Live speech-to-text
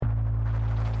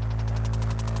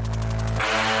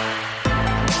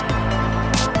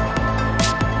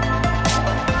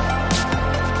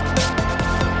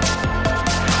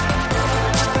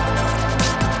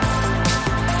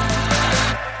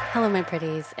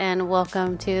pretties, and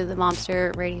welcome to the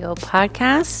Momster Radio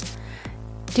podcast.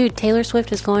 Dude, Taylor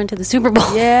Swift is going to the Super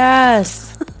Bowl.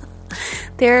 Yes.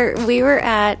 We were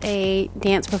at a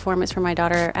dance performance for my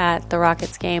daughter at the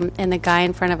Rockets game, and the guy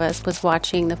in front of us was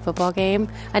watching the football game.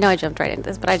 I know I jumped right into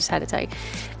this, but I just had to tell you.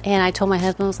 And I told my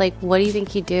husband, I was like, what do you think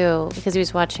he'd do? Because he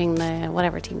was watching the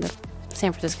whatever team, the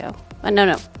San Francisco.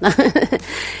 No.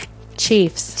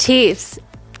 Chiefs.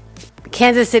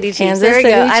 Kansas City Chiefs. There we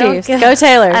go. Go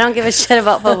Taylor. I don't give a shit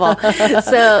about football.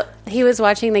 So he was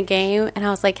watching the game, and I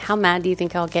was like, how mad do you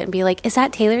think I'll get? And be like, is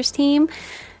that Taylor's team?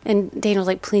 And Dana was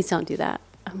like, please don't do that.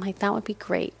 I'm like, that would be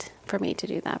great for me to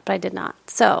do that, but I did not.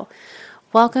 So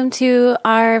welcome to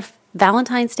our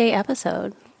Valentine's Day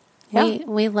episode. Yeah.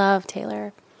 We love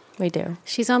Taylor. We do.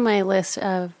 She's on my list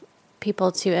of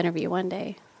people to interview one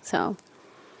day. So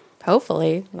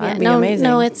hopefully. That'd be amazing.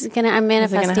 No, I'm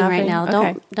manifesting right now.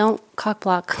 Okay. Don't cock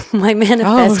block my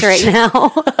manifest right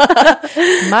now.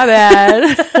 My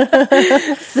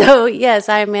bad. So yes,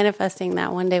 I'm manifesting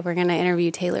that one day we're going to interview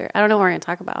Taylor. I don't know what we're going to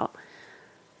talk about.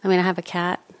 I mean, I have a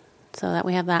cat, so that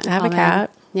we have that in common. I have a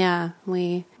cat. Yeah.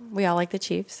 We all like the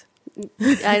Chiefs.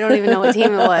 I don't even know what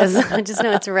team it was. I just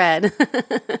know it's red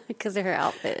because of her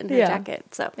outfit and her jacket.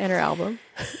 So and her album.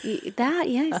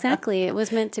 Exactly. It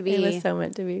was meant to be. It was so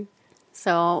meant to be.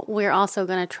 So we're also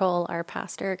going to troll our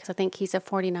pastor because I think he's a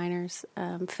 49ers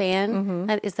fan. Mm-hmm.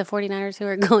 That is the 49ers who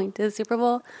are going to the Super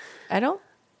Bowl. I don't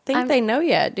think they know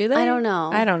yet, do they? I don't know.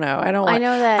 I know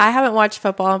that I haven't watched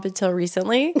football up until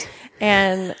recently.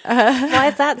 And why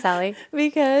is that, Sally?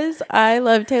 Because I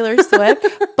love Taylor Swift,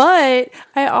 but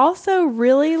I also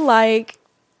really like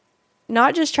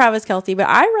not just Travis Kelce, but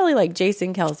I really like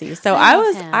Jason Kelce. So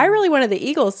I really wanted the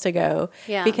Eagles to go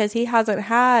because he hasn't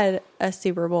had a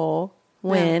Super Bowl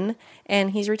win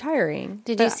and he's retiring.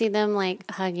 Did you see them like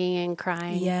hugging and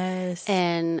crying? Yes.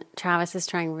 And Travis is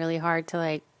trying really hard to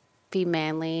like be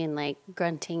manly and like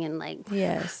grunting and like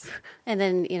yes. And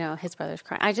then, his brother's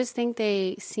crying. I just think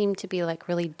they seem to be like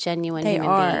really genuine human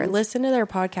beings. They are. Listen to their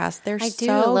podcast. They're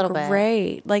so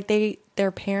great. Like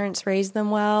their parents raised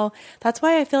them well. That's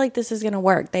why I feel like this is going to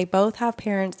work. They both have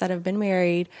parents that have been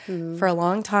married for a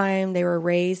long time. They were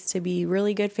raised to be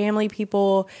really good family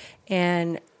people,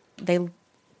 and they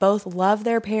both love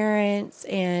their parents.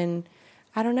 And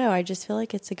I don't know. I just feel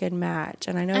like it's a good match.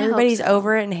 And I know everybody's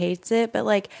over it and hates it, but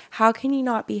like, how can you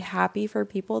not be happy for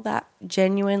people that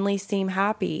genuinely seem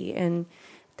happy? And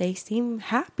they seem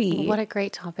happy. What a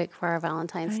great topic for our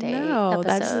Valentine's Day episode.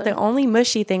 That's the only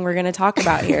mushy thing we're going to talk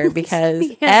about here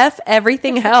because F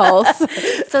everything else.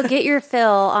 So get your fill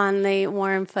on the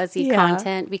warm, fuzzy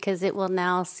content because it will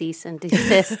now cease and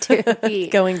desist to be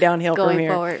going downhill from here.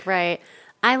 Going forward, right.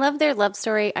 I love their love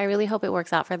story. I really hope it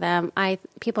works out for them.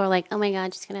 People are like, oh my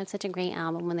God, she's going to have such a great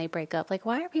album when they break up. Like,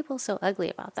 why are people so ugly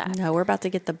about that? No, we're about to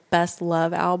get the best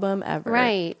love album ever.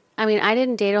 Right. I mean, I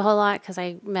didn't date a whole lot because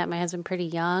I met my husband pretty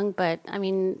young. But, I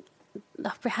mean,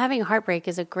 having heartbreak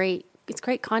is great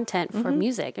content for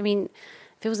music. I mean,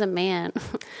 if it was a man,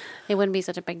 it wouldn't be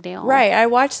such a big deal. Right. I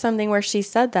watched something where she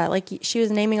said that. Like, she was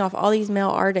naming off all these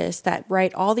male artists that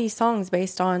write all these songs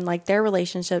based on, like, their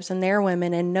relationships and their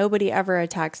women, and nobody ever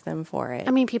attacks them for it.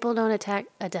 I mean, people don't attack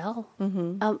Adele.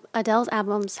 Mm-hmm. Adele's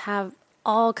albums have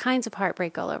all kinds of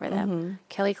heartbreak all over them. Mm-hmm.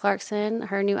 Kelly Clarkson,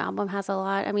 her new album has a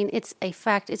lot. I mean, it's a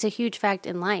fact. It's a huge fact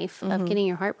in life of getting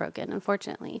your heart broken,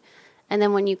 unfortunately. And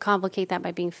then when you complicate that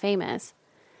by being famous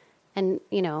and,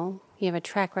 you have a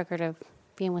track record of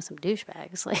being with some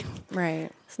douchebags, like,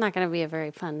 right. It's not going to be a very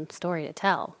fun story to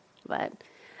tell. But,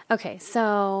 okay,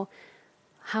 so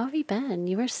how have you been?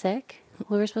 You were sick.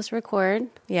 We were supposed to record.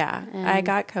 Yeah, I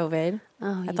got COVID.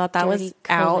 Oh, I thought that was COVID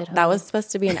out. That was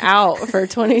supposed to be an out for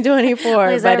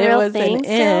 2024, but it was an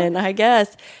in, I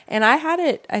guess. And I had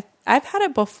it. I've had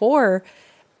it before,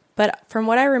 but from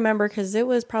what I remember, because it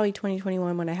was probably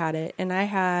 2021 when I had it, and I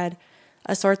had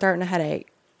a sore throat and a headache.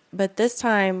 But this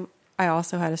time, I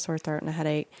also had a sore throat and a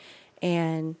headache,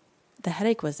 and the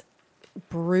headache was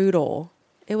brutal.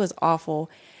 It was awful.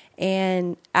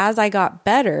 And as I got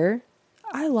better,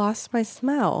 I lost my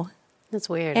smell. That's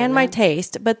weird. And my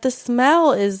taste. But the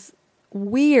smell is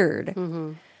weird.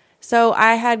 Mm-hmm. So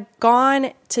I had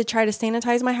gone to try to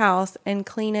sanitize my house and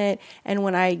clean it. And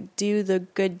when I do the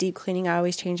good deep cleaning, I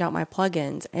always change out my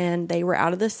plugins. And they were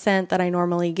out of the scent that I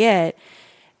normally get.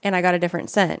 And I got a different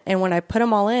scent. And when I put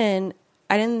them all in,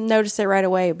 I didn't notice it right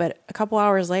away. But a couple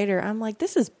hours later, I'm like,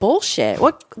 this is bullshit.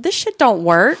 This shit don't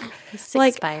work. It's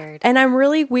expired. And I'm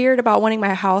really weird about wanting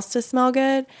my house to smell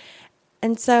good.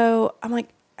 And so I'm like,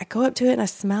 I go up to it and I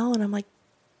smell and I'm like,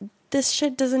 this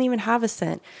shit doesn't even have a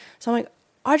scent. So I'm like,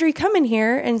 Audrey, come in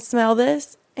here and smell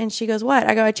this. And she goes, what?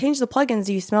 I go, I changed the plugins.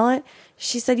 Do you smell it?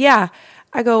 She said, yeah.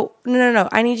 I go, no.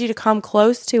 I need you to come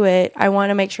close to it. I want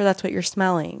to make sure that's what you're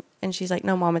smelling. And she's like,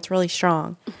 no, Mom, it's really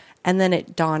strong. And then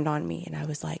it dawned on me, and I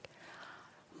was like,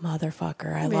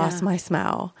 motherfucker, I lost my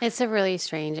smell. It's a really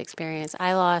strange experience.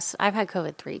 I've had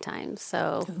COVID 3 times.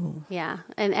 So, yeah.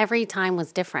 And every time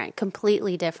was different,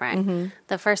 completely different. Mm-hmm.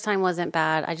 The first time wasn't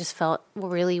bad. I just felt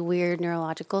really weird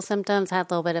neurological symptoms. I had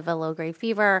a little bit of a low-grade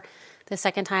fever. The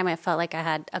second time, I felt like I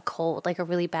had a cold, like a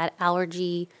really bad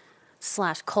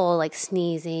allergy/cold, like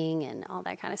sneezing and all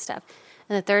that kind of stuff.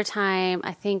 And the third time,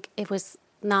 I think it was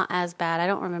not as bad. I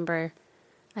don't remember.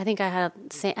 I think I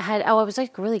was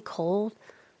like really cold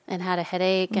and had a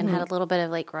headache and had a little bit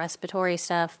of like respiratory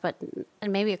stuff,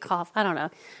 and maybe a cough. I don't know.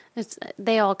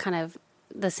 They all kind of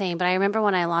the same. But I remember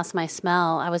when I lost my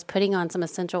smell, I was putting on some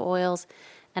essential oils,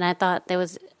 and I thought they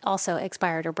was also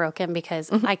expired or broken because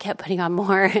I kept putting on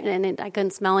more and I couldn't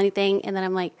smell anything. And then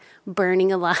I'm like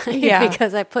burning alive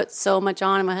because I put so much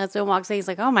on. And my husband walks in, he's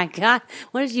like, oh my God,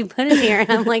 what did you put in here?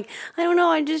 And I'm like, I don't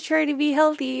know. I'm just trying to be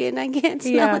healthy and I can't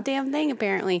smell a damn thing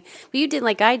apparently. But you did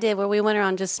like I did where we went around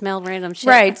and just smelled random shit.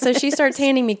 Right. So she starts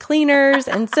handing me cleaners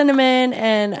and cinnamon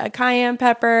and a cayenne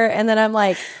pepper. And then I'm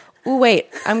like, ooh, wait,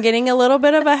 I'm getting a little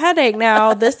bit of a headache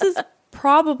now. This is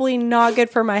probably not good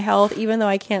for my health, even though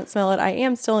I can't smell it. I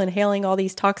am still inhaling all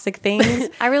these toxic things.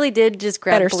 I really did just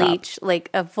grab bleach,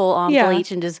 like a full-on bleach,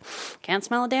 and just can't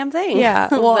smell a damn thing. Yeah.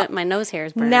 Well, but my nose hair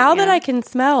is burning. Now that I can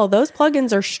smell, those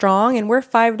plugins are strong, and we're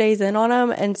 5 days in on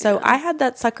them, and so I had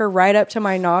that sucker right up to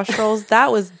my nostrils.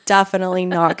 That was definitely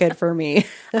not good for me.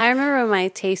 I remember when my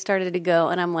taste started to go,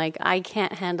 and I'm like, I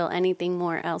can't handle anything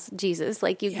more else. Jesus,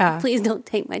 like please don't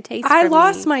take my taste from me. I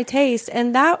lost my taste,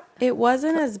 and it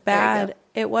wasn't as bad.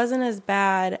 It wasn't as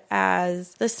bad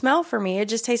as the smell for me. It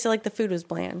just tasted like the food was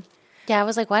bland. Yeah, I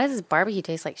was like, why does this barbecue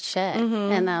taste like shit?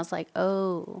 Mm-hmm. And I was like,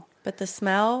 oh. But the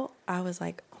smell, I was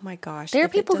like, oh my gosh. There are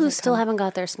people who still haven't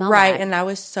got their smell right, back. And I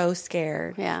was so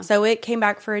scared. Yeah. So it came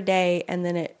back for a day, and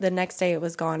then the next day it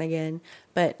was gone again.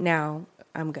 But now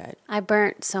I'm good. I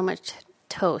burnt so much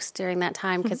toast during that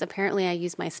time because apparently I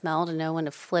use my smell to know when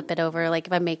to flip it over. Like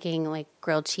if I'm making like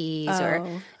grilled cheese or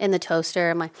in the toaster,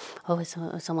 I'm like, oh, it's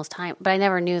almost time. But I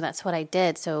never knew that's what I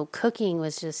did. So cooking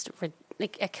was just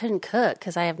like I couldn't cook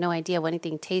because I have no idea what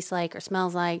anything tastes like or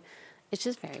smells like. It's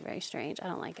just very, very strange. I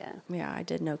don't like it. Yeah, I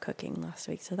did no cooking last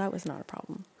week, so that was not a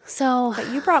problem. But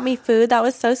you brought me food. That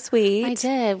was so sweet. I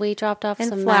did. We dropped off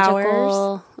some flowers.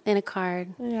 magical in a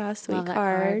card. Yeah, sweet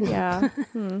card. Yeah.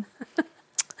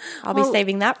 I'll be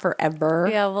saving that forever.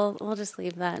 Yeah, we'll just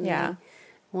leave that. Yeah.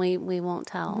 We won't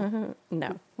tell. Mm-hmm.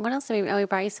 No. What else did we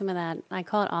brought you some of that. I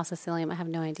call it Ossicillium. I have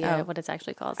no idea what it's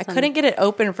actually called. I couldn't get it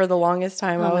open for the longest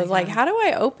time. I was like, how do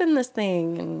I open this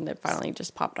thing? And it finally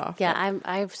just popped off. Yeah,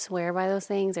 I swear by those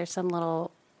things. There's some little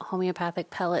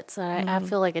homeopathic pellets that I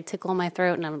feel like a tickle in my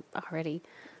throat and I'm already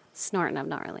snorting. I'm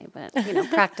not really, but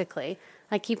practically.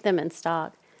 I keep them in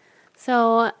stock.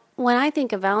 So when I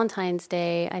think of Valentine's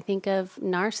Day, I think of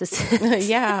narcissists.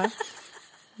 Yeah.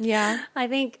 Yeah. I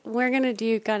think we're going to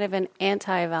do kind of an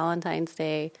anti-Valentine's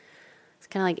Day. It's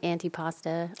kind of like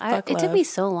antipasta. It took me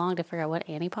so long to figure out what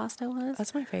antipasta was.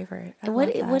 That's my favorite.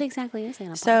 What exactly is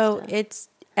antipasta? So it's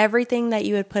everything that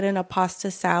you would put in a pasta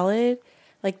salad,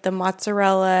 like the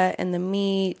mozzarella and the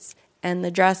meats and the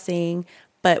dressing,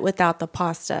 but without the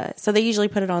pasta. So they usually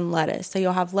put it on lettuce. So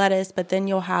you'll have lettuce, but then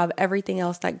you'll have everything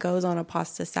else that goes on a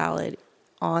pasta salad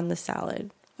on the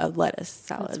salad, a lettuce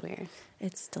salad. That's weird.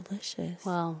 It's delicious.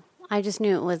 Well, I just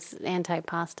knew it was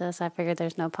anti-pasta, so I figured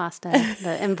there's no pasta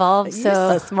involved. You're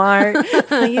so smart.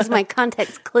 I used my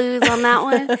context clues on that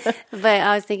one. But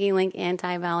I was thinking like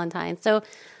anti-Valentine. So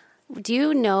do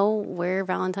you know where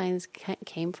Valentine's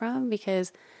came from?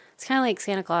 Because it's kind of like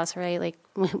Santa Claus, right? Like,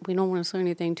 we don't want to say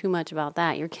anything too much about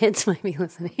that. Your kids might be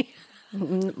listening.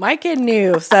 My kid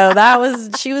knew, so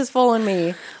she was fooling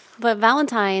me. But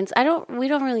Valentine's, we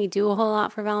don't really do a whole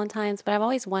lot for Valentine's, but I've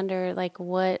always wondered, like,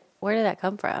 where did that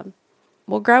come from?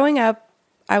 Well, growing up,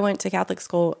 I went to Catholic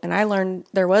school, and I learned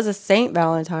there was a Saint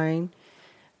Valentine,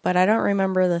 but I don't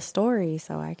remember the story,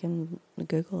 so I can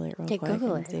Google it real quick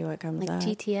and see what comes up.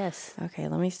 Like GTS. Okay,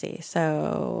 let me see.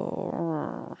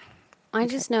 So I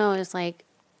just know it's like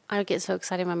I would get so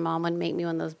excited. My mom would make me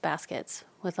one of those baskets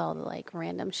with all the like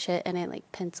random shit in it,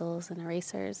 like pencils and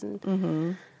erasers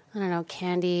and I don't know,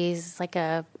 candies. Like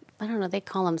I don't know, they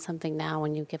call them something now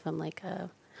when you give them like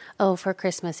for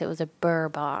Christmas it was a Burr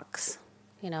box.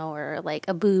 or like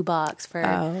a boo box for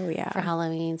for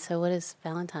Halloween. So what is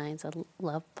Valentine's? A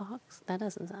love box? That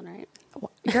doesn't sound right.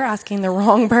 You're asking the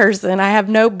wrong person. I have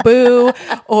no boo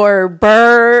or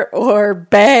burr or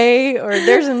bay or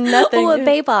there's nothing. Oh, a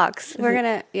bay box. We're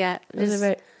gonna That's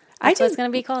what it's gonna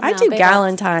be called. I do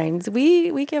Galentines.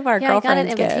 We give our girlfriends I got an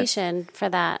invitation for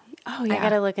that. Oh yeah. I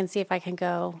gotta look and see if I can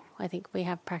go. I think we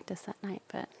have practice that night,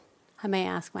 but I may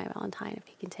ask my Valentine if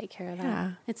he can take care of that.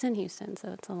 Yeah. It's in Houston,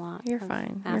 so it's a lot. You're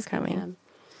fine. You're coming. Him.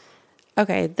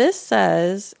 Okay, this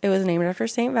says it was named after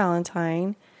Saint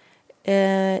Valentine.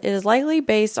 It is likely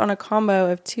based on a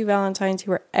combo of two Valentines who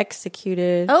were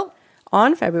executed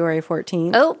on February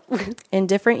 14th in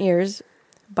different years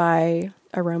by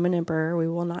a Roman emperor. We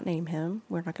will not name him.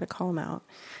 We're not going to call him out.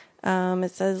 It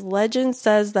says, legend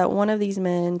says that one of these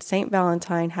men, Saint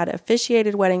Valentine, had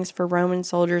officiated weddings for Roman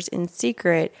soldiers in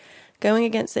secret, going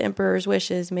against the emperor's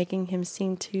wishes, making him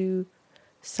seem to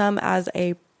some as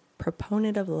a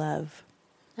proponent of love.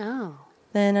 Oh.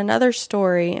 Then another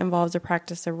story involves a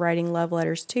practice of writing love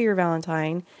letters to your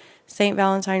Valentine. Saint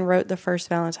Valentine wrote the first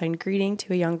Valentine greeting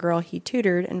to a young girl he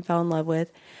tutored and fell in love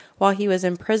with while he was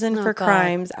imprisoned for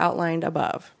crimes outlined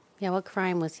above. Yeah, what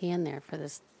crime was he in there for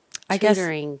this I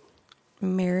tutoring? guess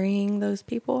marrying those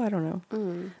people? I don't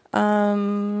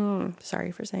know.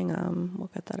 Sorry for saying We'll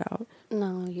cut that out.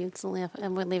 No, it's left,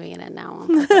 and we're leaving it in now.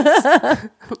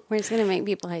 We're just going to make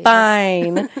people hate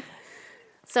Fine.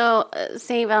 So,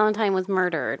 St. Valentine was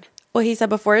murdered. Well, he said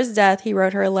before his death, he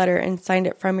wrote her a letter and signed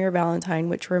it from your Valentine,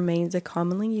 which remains a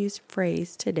commonly used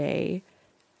phrase today.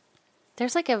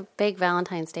 There's like a big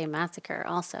Valentine's Day massacre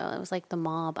also. It was like the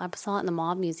mob. I saw it in the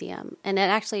mob museum. And it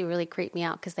actually really creeped me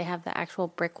out because they have the actual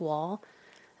brick wall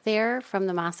there from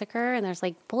the massacre. And there's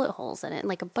like bullet holes in it. And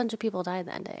like a bunch of people died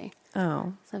that day.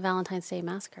 Oh. It's a Valentine's Day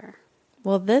massacre.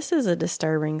 Well, this is a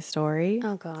disturbing story.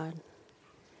 Oh, God.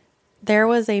 There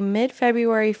was a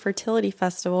mid-February fertility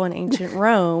festival in ancient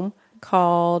Rome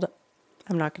called,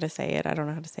 I'm not going to say it. I don't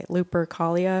know how to say it.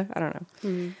 Lupercalia. I don't know.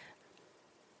 Mm-hmm.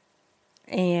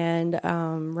 And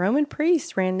Roman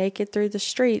priests ran naked through the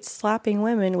streets, slapping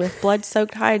women with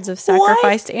blood-soaked hides of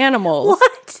sacrificed animals.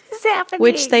 What is happening?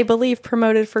 Which they believe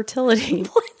promoted fertility.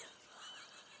 What the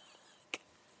fuck?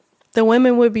 The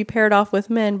women would be paired off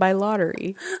with men by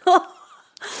lottery.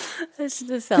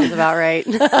 This sounds about right.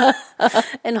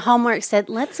 And Hallmark said,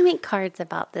 let's make cards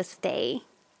about this day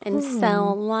and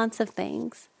sell lots of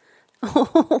things.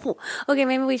 Okay,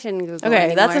 maybe we shouldn't Google Okay,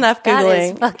 anymore. that's enough Googling.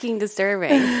 That is fucking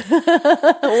disturbing.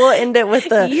 We'll end it with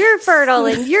the you're fertile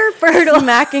and you're fertile.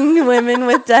 Smacking women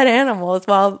with dead animals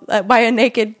while by a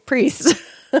naked priest.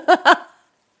 What?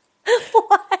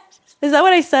 Is that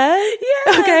what I said?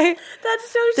 Yeah. Okay.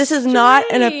 That's so This is not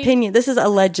an opinion. This is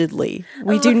allegedly.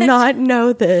 We do not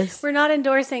know this. We're not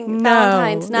endorsing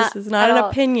Valentine's. This is not an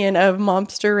opinion of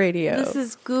Momster Radio. This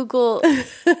is Google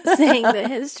saying the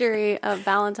history of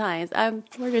Valentine's.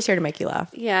 We're just here to make you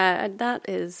laugh. Yeah, that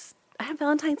is... I have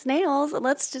Valentine's nails.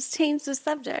 Let's just change the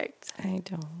subject. I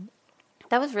don't.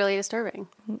 That was really disturbing.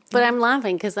 But I'm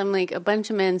laughing because I'm like, a bunch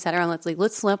of men sat around,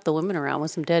 let's slap the women around with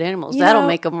some dead animals. That'll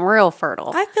make them real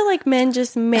fertile. I feel like men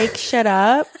just make shit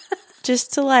up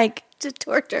just to like... to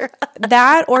torture.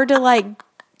 That or to like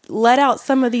let out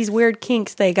some of these weird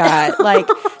kinks they got. Like,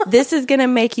 this is going to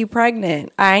make you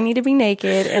pregnant. I need to be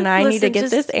naked and I need to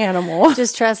get this animal.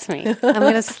 Just trust me. I'm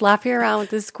going to slap you around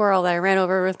with this squirrel that I ran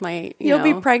over with my, You'll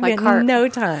be pregnant in no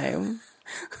time.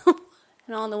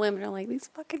 And all the women are like, these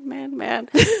fucking man.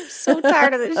 So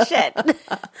tired of this shit.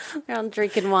 They're all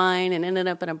drinking wine and ended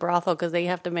up in a brothel because they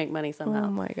have to make money somehow.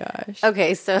 Oh my gosh.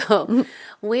 Okay, so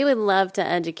we would love to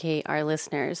educate our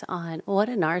listeners on what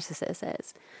a narcissist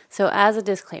is. So as a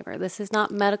disclaimer, this is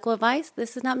not medical advice.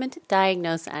 This is not meant to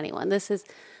diagnose anyone. This is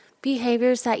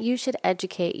behaviors that you should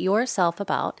educate yourself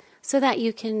about so that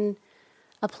you can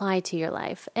apply to your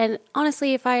life. And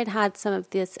honestly, if I had had some of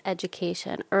this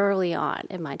education early on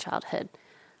in my childhood,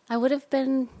 I would have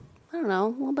been, I don't know, a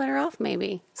little better off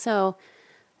maybe. So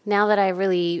now that I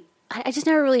just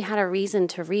never really had a reason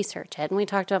to research it. And we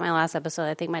talked about my last episode,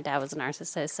 I think my dad was a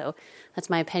narcissist, so that's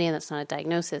my opinion, that's not a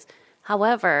diagnosis.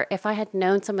 However, if I had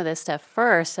known some of this stuff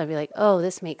first, I'd be like, oh,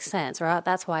 this makes sense, or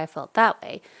that's why I felt that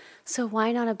way. So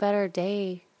why not a better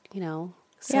day,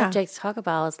 subject to talk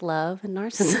about is love and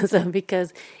narcissism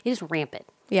because it is rampant.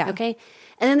 Yeah. Okay.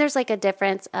 And then there's like a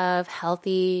difference of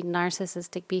healthy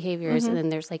narcissistic behaviors, and then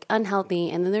there's like unhealthy,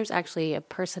 and then there's actually a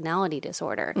personality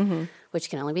disorder, which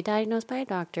can only be diagnosed by a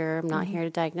doctor. I'm not here to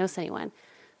diagnose anyone.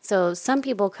 So some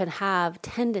people could have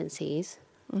tendencies,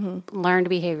 learned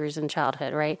behaviors in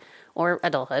childhood, right? Or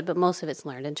adulthood, but most of it's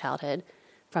learned in childhood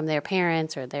from their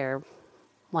parents or their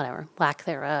whatever, lack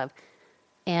thereof.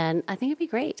 And I think it'd be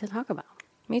great to talk about.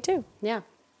 Me too. Yeah.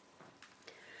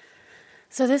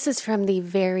 So this is from the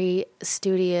very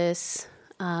studious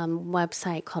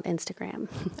website called Instagram.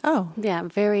 Oh. Yeah,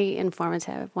 very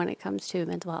informative when it comes to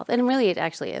mental health. And really, it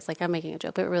actually is. Like, I'm making a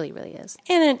joke, but it really, really is.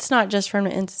 And it's not just from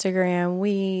Instagram.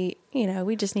 We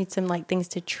just need some like things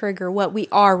to trigger what we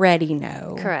already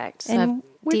know. Correct. So And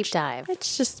deep dive.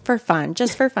 It's just for fun,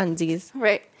 just for funsies.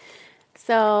 Right.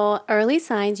 So early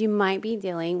signs you might be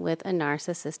dealing with a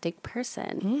narcissistic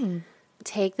person.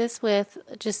 Take this with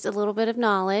just a little bit of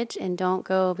knowledge and don't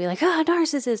go be like,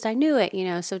 narcissist, I knew it,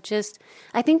 So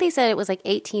I think they said it was like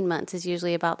 18 months is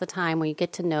usually about the time when you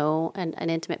get to know an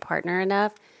intimate partner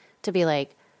enough to be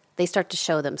like, they start to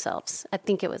show themselves. I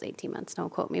think it was 18 months,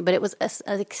 don't quote me, but it was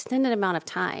an extended amount of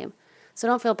time. So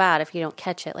don't feel bad if you don't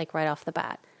catch it like right off the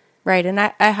bat. Right. And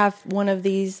I have one of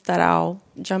these that I'll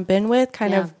jump in with,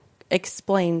 kind of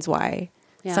explains why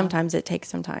sometimes it takes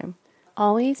some time.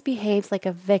 Always behaves like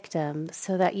a victim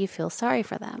so that you feel sorry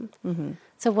for them. Mm-hmm.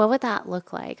 So what would that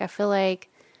look like? I feel like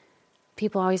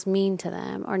people are always mean to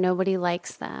them or nobody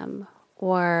likes them.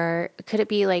 Or could it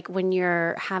be like when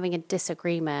you're having a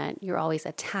disagreement, you're always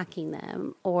attacking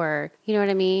them or, you know what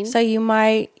I mean? So you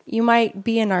might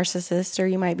be a narcissist or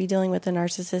you might be dealing with a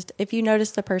narcissist. If you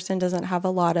notice the person doesn't have a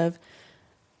lot of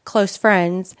close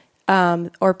friends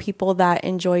or people that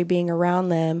enjoy being around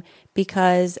them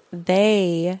because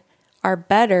they are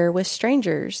better with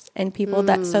strangers and people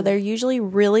so they're usually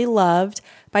really loved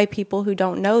by people who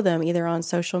don't know them either on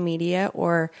social media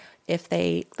or if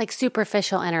they like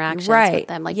superficial interactions with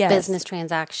them, like business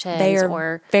transactions they are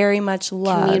or very much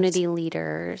loved. Community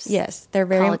leaders. Yes, they're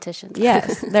very politicians.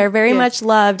 Yes, they're very much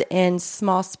loved in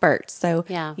small spurts. So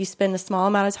you spend a small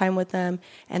amount of time with them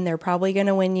and they're probably going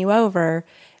to win you over,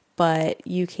 but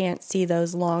you can't see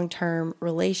those long-term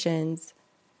relations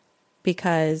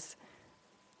because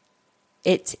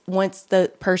it's once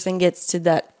the person gets to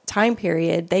that time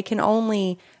period, they can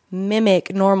only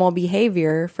mimic normal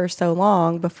behavior for so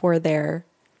long before they're,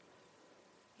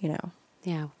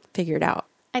 figured out.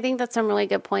 I think that's some really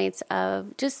good points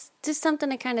of just something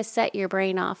to kind of set your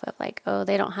brain off of like, oh,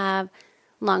 they don't have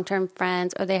long-term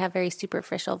friends or they have very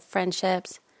superficial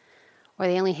friendships or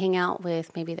they only hang out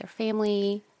with maybe their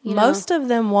family. Most of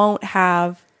them won't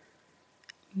have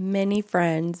many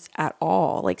friends at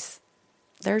all. Like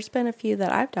there's been a few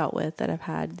that I've dealt with that have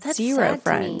had zero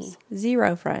friends.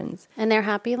 And they're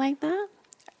happy like that?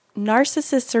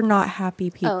 Narcissists are not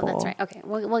happy people. Oh, that's right. Okay,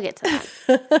 we'll get to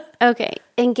that. Okay,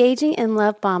 engaging in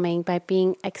love bombing by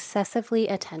being excessively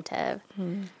attentive.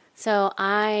 So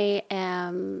I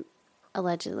am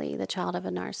allegedly the child of a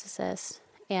narcissist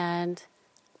and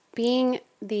being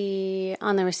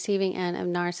on the receiving end of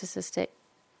narcissistic,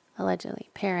 allegedly,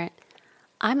 parent,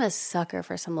 I'm a sucker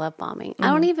for some love bombing.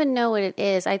 I don't even know what it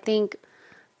is. I think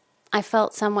I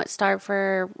felt somewhat starved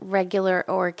for regular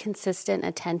or consistent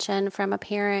attention from a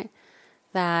parent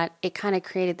that it kind of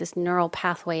created this neural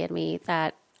pathway in me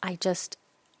that I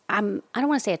don't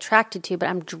want to say attracted to, but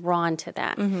I'm drawn to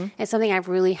that. It's something I've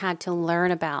really had to learn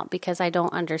about because I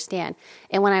don't understand.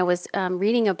 And when I was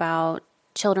reading about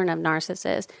children of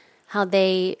narcissists, how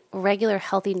regular,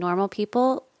 healthy, normal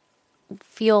people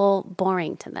feel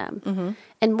boring to them.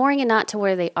 And boring and not to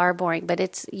where they are boring,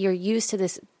 but you're used to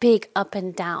this big up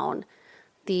and down,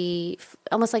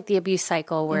 almost like the abuse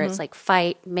cycle where it's like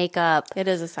fight, make up. It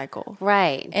is a cycle.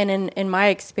 Right. And in my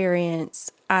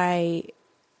experience, I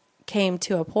came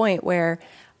to a point where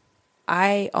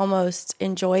I almost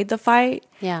enjoyed the fight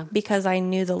because I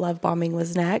knew the love bombing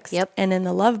was next. Yep. And in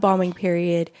the love bombing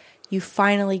period, you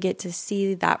finally get to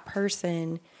see that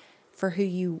person for who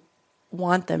you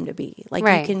want them to be. Like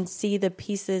you can see the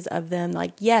pieces of them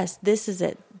like, yes, this is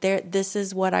it. This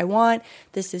is what I want.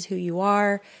 This is who you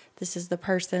are. This is the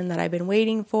person that I've been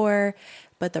waiting for.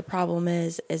 But the problem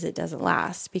is it doesn't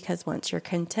last because once you're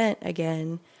content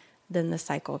again, then the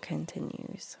cycle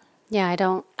continues. Yeah, I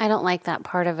don't like that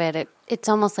part of it. It's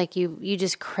almost like you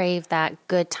just crave that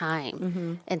good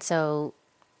time. And so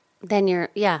then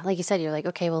like you said, you're like,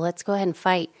 okay, well, let's go ahead and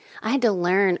fight. I had to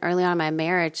learn early on in my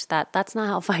marriage that that's not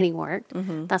how fighting worked.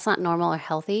 That's not normal or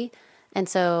healthy. And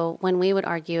so when we would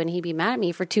argue and he'd be mad at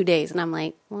me for 2 days and I'm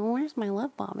like, well, where's my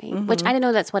love bombing? Which I didn't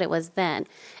know that's what it was then.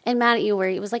 And mad at you where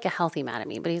it was like a healthy mad at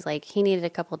me, but he's like, he needed a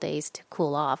couple days to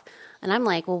cool off. And I'm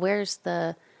like, well, where's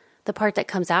the part that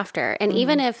comes after? And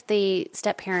even if the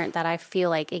step parent that I feel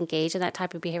like engaged in that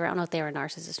type of behavior, I don't know if they were a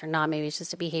narcissist or not, maybe it's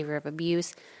just a behavior of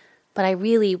abuse. But I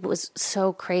really was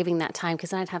so craving that time because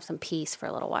then I'd have some peace for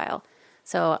a little while.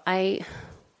 So I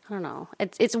don't know.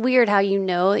 It's weird how you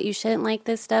know that you shouldn't like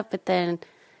this stuff, but then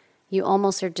you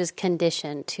almost are just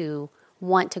conditioned to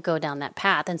want to go down that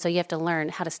path. And so you have to learn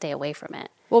how to stay away from it.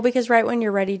 Well, because right when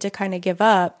you're ready to kind of give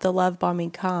up, the love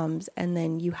bombing comes and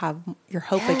then you have your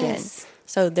hope again.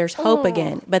 So there's hope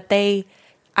again. But I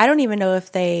don't even know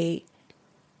if they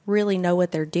really know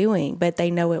what they're doing, but they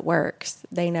know it works.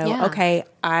 They know, okay,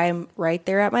 I'm right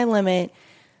there at my limit.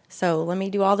 So let me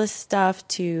do all this stuff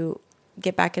to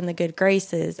get back in the good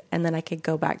graces. And then I could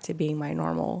go back to being my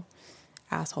normal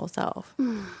asshole self.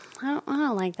 I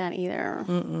don't like that either.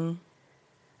 Mm-mm.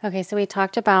 Okay, so we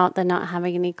talked about the not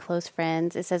having any close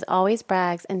friends. It says always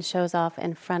brags and shows off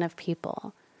in front of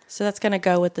people. So that's going to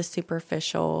go with the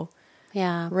superficial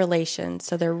relations.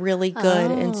 So they're really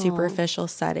good in superficial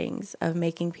settings of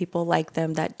making people like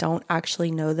them that don't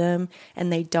actually know them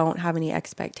and they don't have any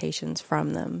expectations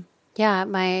from them. Yeah,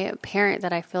 my parent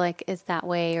that I feel like is that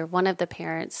way, or one of the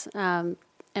parents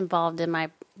involved in my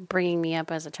bringing me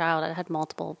up as a child. I had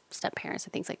multiple step parents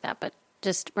and things like that, but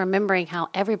just remembering how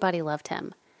everybody loved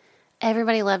him.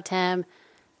 Everybody loved him.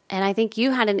 And I think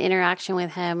you had an interaction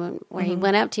with him where he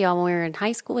went up to y'all when we were in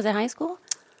high school. Was it high school?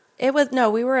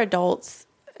 We were adults.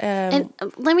 And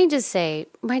let me just say,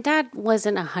 my dad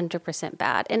wasn't 100%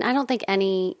 bad. And I don't think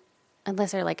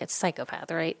unless they're like a psychopath,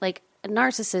 right? Like a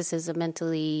narcissist is a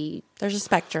mentally... There's a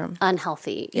spectrum.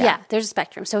 Unhealthy. Yeah, there's a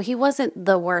spectrum. So he wasn't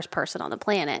the worst person on the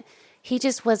planet. He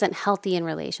just wasn't healthy in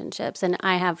relationships. And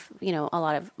I have, a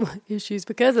lot of issues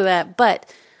because of that.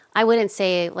 But I wouldn't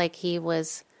say like he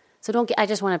was... So I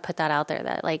just want to put that out there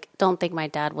that like, don't think my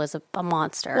dad was a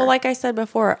monster. Well, like I said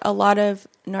before, a lot of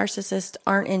narcissists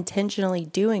aren't intentionally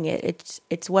doing it. It's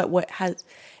it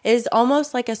is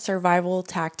almost like a survival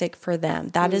tactic for them.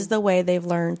 That is the way they've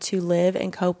learned to live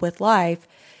and cope with life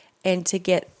and to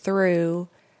get through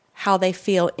how they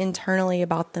feel internally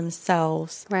about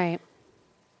themselves. Right.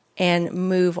 And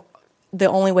move the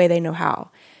only way they know how.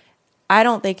 I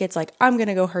don't think it's like, I'm going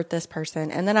to go hurt this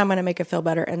person and then I'm going to make it feel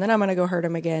better and then I'm going to go hurt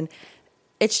him again.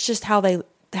 It's just how they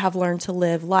have learned to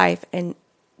live life, and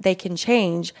they can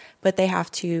change, but they have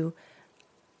to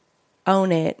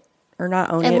own it or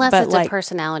not own Unless it. But it's a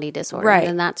personality disorder, right.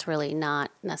 Then that's really not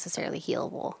necessarily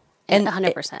healable. And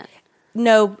 100%.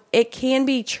 No, it can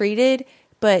be treated,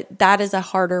 but that is a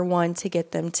harder one to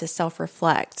get them to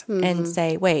self-reflect and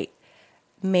say, wait,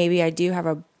 maybe I do have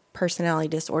a personality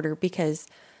disorder, because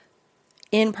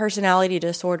in personality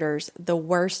disorders, the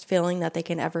worst feeling that they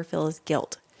can ever feel is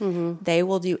guilt. Mm-hmm. They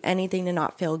will do anything to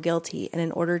not feel guilty. And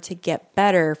in order to get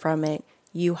better from it,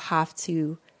 you have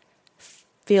to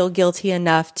feel guilty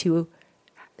enough to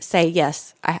say,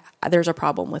 yes, there's a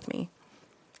problem with me.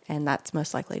 And that's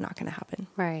most likely not going to happen.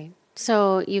 Right.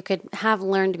 So you could have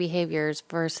learned behaviors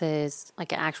versus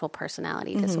like an actual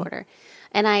personality disorder.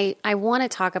 And I want to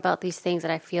talk about these things that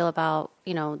I feel about,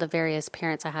 the various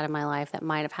parents I had in my life that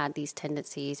might have had these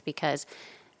tendencies, because,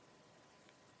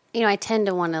 I tend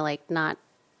to want to like not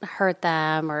hurt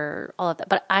them or all of that.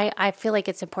 But I feel like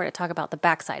it's important to talk about the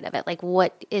backside of it. Like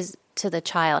what is to the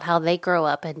child, how they grow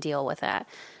up and deal with that,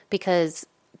 because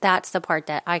that's the part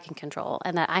that I can control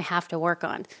and that I have to work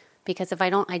on. Because if I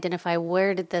don't identify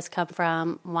where did this come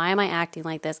from, why am I acting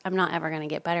like this, I'm not ever going to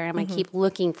get better. And I'm going to keep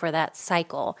looking for that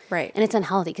cycle. Right. And it's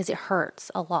unhealthy because it hurts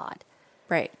a lot.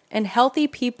 Right. And healthy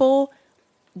people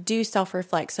do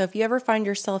self-reflect. So if you ever find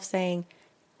yourself saying,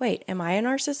 wait, am I a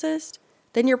narcissist?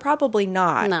 Then you're probably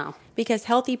not. No. Because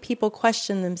healthy people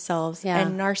question themselves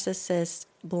and narcissists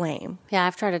blame. Yeah,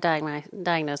 I've tried to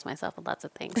diagnose myself with lots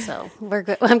of things. So we're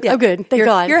good. I'm good. Thank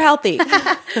God. You're healthy.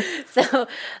 So...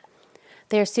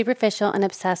 They're superficial and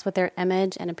obsessed with their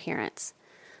image and appearance.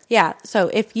 Yeah.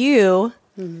 So if you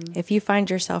find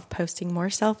yourself posting more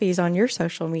selfies on your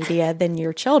social media than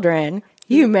your children,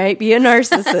 you might be a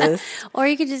narcissist. Or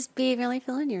you could just be really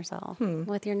feeling yourself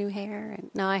with your new hair.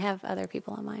 No, I have other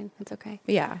people on mine. It's okay.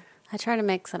 Yeah. I try to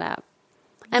mix it up.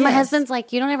 And my husband's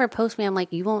like, you don't ever post me. I'm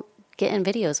like, you won't get in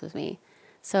videos with me.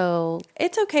 So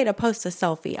it's okay to post a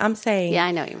selfie. I'm saying. Yeah,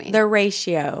 I know what you mean. The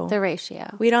ratio.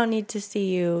 We don't need to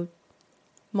see you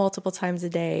multiple times a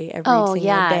day, every single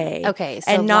day. Okay.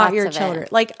 So and not your children.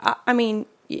 Like, I mean,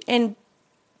 and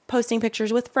posting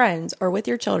pictures with friends or with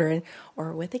your children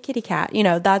or with a kitty cat,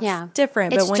 that's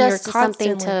different. It's but when just you're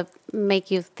constantly... something to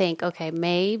make you think, okay,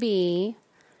 maybe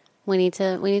we need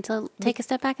to take a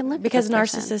step back and look. Because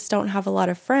narcissists don't have a lot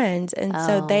of friends. And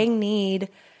so they need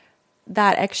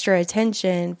that extra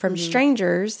attention from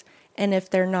strangers. And if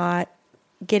they're not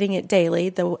getting it daily,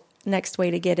 the next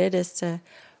way to get it is to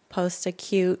post a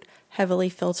cute, heavily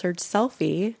filtered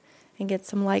selfie and get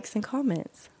some likes and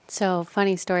comments. So,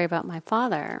 funny story about my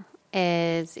father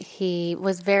is he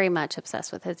was very much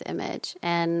obsessed with his image.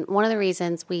 And one of the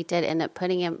reasons we did end up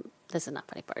putting him this is not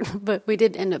funny part, but we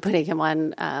did end up putting him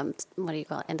on, what do you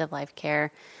call it, end-of-life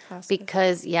care.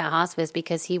 Hospice. Hospice,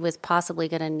 because he was possibly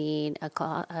going to need a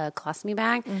colostomy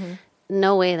bag. Mm-hmm.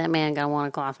 No way that man going to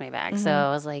want a colostomy bag. Mm-hmm. So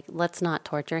I was like, let's not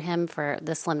torture him for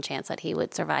the slim chance that he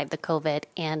would survive the COVID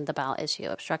and the bowel issue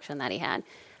obstruction that he had.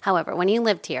 However, when he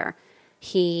lived here,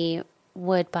 he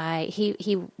would buy,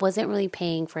 he wasn't really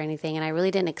paying for anything, and I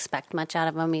really didn't expect much out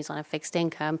of him. He's on a fixed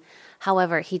income.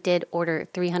 However, he did order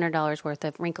 $300 worth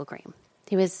of wrinkle cream.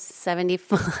 He was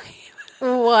 75.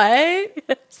 What?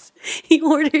 Yes. He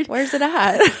ordered. Where's it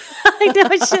at? I know,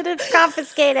 I should have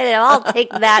confiscated it. I'll take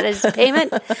that as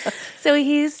payment. So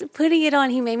he's putting it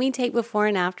on. He made me take before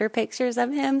and after pictures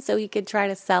of him so he could try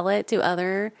to sell it to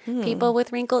other people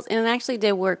with wrinkles. And it actually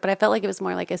did work, but I felt like it was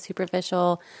more like a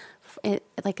superficial,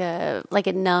 like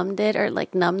it numbed it, or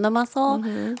like numbed the muscle.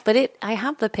 Mm-hmm. But I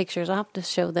have the pictures. I'll have to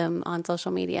show them on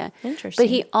social media. Interesting.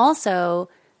 But he also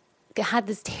had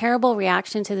this terrible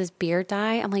reaction to this beard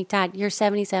dye. I'm like, Dad, you're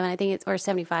 77, I think or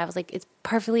 75. I was like, it's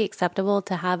perfectly acceptable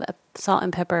to have a salt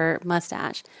and pepper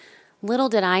mustache. Little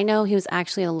did I know he was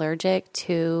actually allergic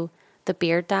to the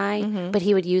beard dye, but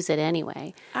he would use it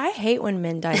anyway. I hate when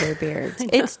men dye their beards.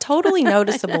 It's totally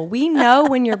noticeable. We know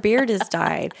when your beard is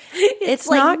dyed. It's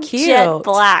like not cute. Jet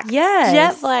black. Yes.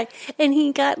 Jet black. And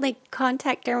he got like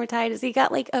contact dermatitis. He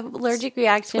got like an allergic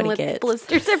reaction with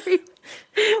blisters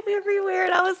everywhere.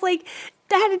 And I was like,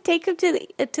 I had to take him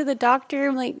to the doctor.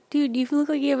 I'm like, dude, you look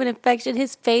like you have an infection.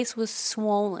 His face was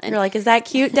swollen. You're like, is that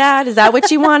cute, Dad? Is that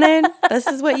what you wanted? This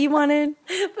is what you wanted?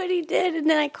 But he did. And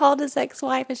then I called his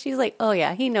ex-wife, and she's like, oh,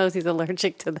 yeah, he knows he's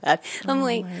allergic to that. I'm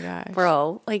like,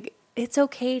 bro, like, it's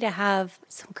okay to have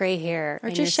some gray hair. Or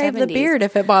just shave the beard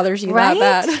if it bothers you that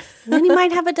bad. Then you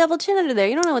might have a double chin under there.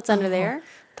 You don't know what's under there.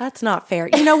 That's not fair.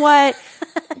 You know what?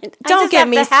 Don't get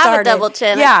me started. Have a double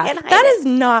chin. Yeah, that is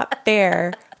not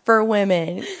fair for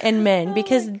women and men,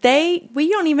 because we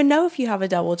don't even know if you have a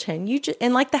double chin.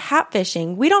 And like the hat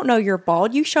fishing, we don't know you're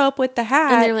bald. You show up with the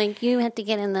hat, and they're like, you have to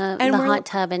get in the hot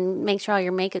tub and make sure all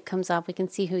your makeup comes off. We can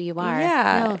see who you are.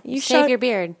 Yeah, no, you shave your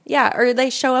beard. Yeah, or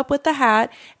they show up with the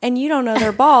hat, and you don't know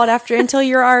they're bald until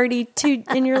you're already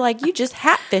and you're like, you just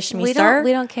hat fished me, sir.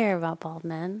 We don't care about bald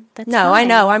men. That's no, fine. I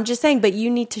know. I'm just saying, but you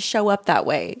need to show up that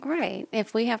way, right?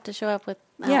 If we have to show up with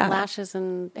lashes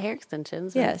and hair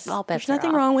extensions. Yes. All bets There's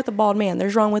nothing wrong with a bald man.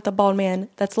 There's wrong with a bald man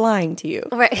that's lying to you.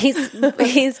 Right. He's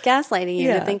gaslighting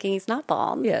you into thinking he's not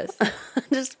bald. Yes.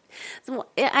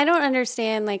 I don't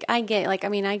understand. Like, I get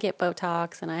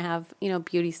Botox, and I have,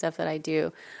 beauty stuff that I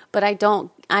do, but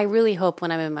I really hope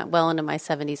when I'm into my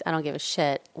 70s, I don't give a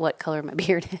shit what color my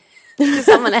beard is. Because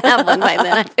I'm going to have one by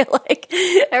then. I feel like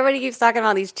everybody keeps talking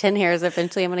about these chin hairs.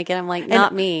 Eventually I'm going to get them. Like,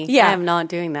 not me. Yeah. I am not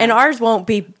doing that. And ours won't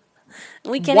be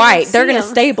white. They're going to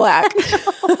stay black.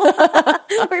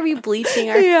 We're going to be bleaching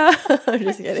our... Yeah. I'm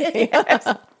just kidding.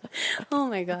 Oh,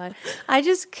 my God. I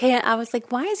just can't. I was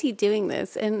like, why is he doing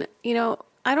this? And,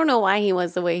 I don't know why he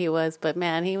was the way he was, but,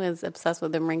 man, he was obsessed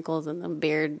with the wrinkles and the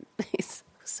beard. He's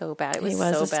so bad. It was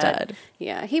so bad. Stud.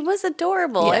 Yeah. He was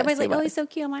adorable. Yes, everybody's like, oh, he's so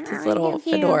cute. I'm like, his little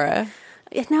fedora.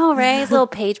 No, right? His little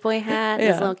page boy hat,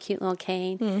 his little cute little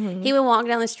cane. Mm-hmm. He would walk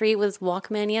down the street with his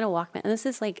Walkman. He had a Walkman. And this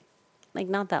is like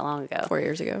not that long ago. 4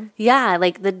 years ago. Yeah,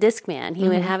 like the Discman. He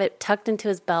would have it tucked into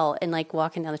his belt and like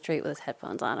walking down the street with his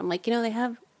headphones on. I'm like, they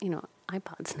have,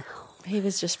 iPods now. He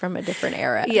was just from a different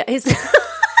era. Yeah.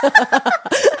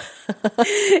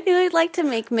 He would like to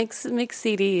make mix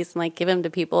CDs and like give them to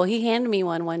people. He handed me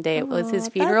one day. It was his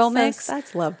funeral mix.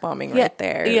 That's love bombing right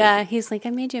there. Yeah. He's like, I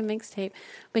made you a mixtape.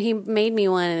 But he made me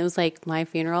one, and it was like my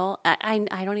funeral. I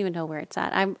don't even know where it's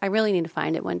at. I really need to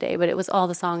find it one day. But it was all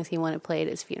the songs he wanted played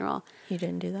at his funeral. You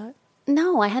didn't do that?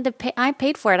 No, I had to pay. I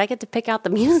paid for it. I get to pick out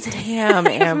the music. Damn,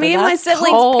 Amber, me and my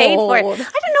siblings paid for it. I don't know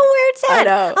where it's at.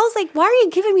 I was like, why are you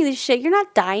giving me this shit? You're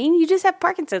not dying. You just have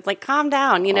Parkinson's. Like, calm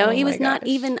down. He was not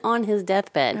even on his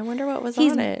deathbed. I wonder what was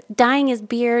on it. He's dyeing his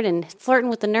beard and flirting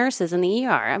with the nurses in the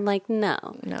ER. I'm like, no.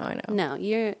 No, I know. No,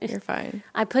 you're fine.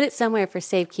 I put it somewhere for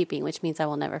safekeeping, which means I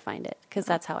will never find it, because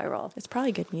that's how I roll. It's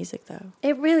probably good music, though.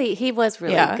 He was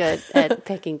really good at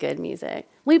picking good music.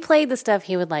 We played the stuff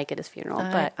he would like at his funeral,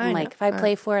 but I'm like, if I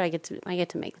play for it, I get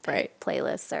to make the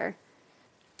playlists.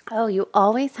 Or, you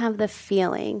always have the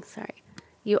feeling. Sorry,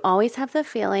 you always have the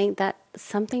feeling that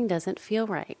something doesn't feel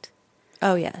right.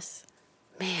 Oh yes,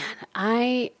 man,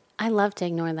 I love to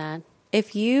ignore that.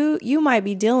 If you might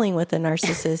be dealing with a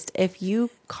narcissist if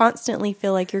you constantly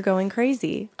feel like you're going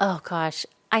crazy. Oh gosh,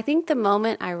 I think the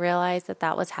moment I realized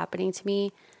that was happening to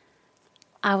me,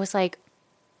 I was like,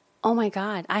 oh my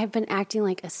God, I have been acting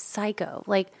like a psycho.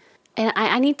 Like, and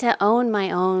I need to own my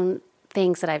own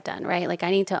things that I've done, right? Like, I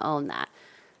need to own that.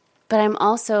 But I'm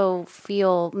also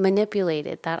feel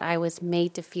manipulated that I was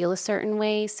made to feel a certain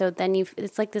way. So then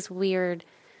it's like this weird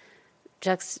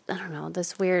I don't know,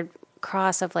 this weird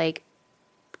cross of like,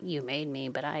 you made me,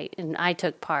 but I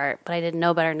took part, but I didn't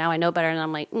know better. Now I know better. And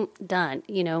I'm like, done,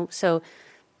 So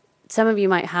some of you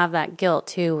might have that guilt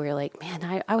too, where you're like,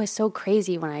 man, I was so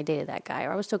crazy when I dated that guy,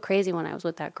 or I was so crazy when I was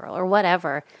with that girl, or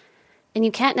whatever. And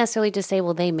you can't necessarily just say,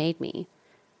 well, they made me.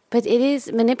 But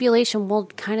manipulation will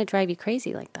kind of drive you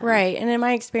crazy like that. Right. And in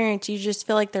my experience, you just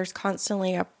feel like there's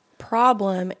constantly a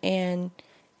problem and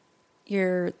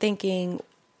you're thinking,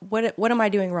 what am I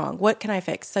doing wrong? What can I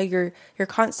fix? So you're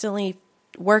constantly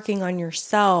working on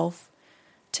yourself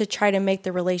to try to make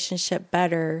the relationship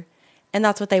better. And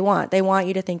that's what they want. They want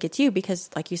you to think it's you because,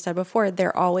 like you said before,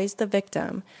 they're always the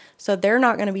victim. So they're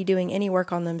not going to be doing any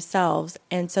work on themselves.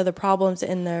 And so the problems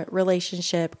in the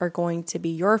relationship are going to be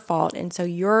your fault. And so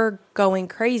you're going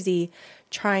crazy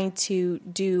trying to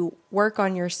do work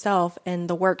on yourself, and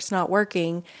the work's not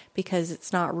working because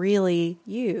it's not really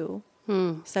you.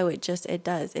 So it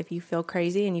does. If you feel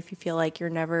crazy and if you feel like you're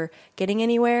never getting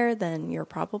anywhere, then you're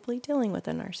probably dealing with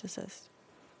a narcissist.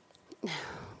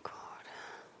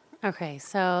 Okay,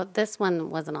 so this one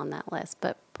wasn't on that list,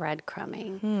 but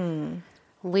breadcrumbing.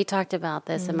 We talked about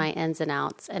this in my ins and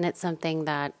outs, and it's something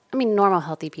that, normal,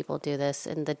 healthy people do this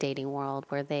in the dating world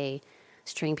where they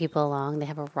string people along. They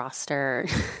have a roster.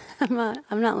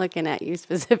 I'm not looking at you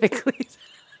specifically.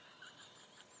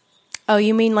 Oh,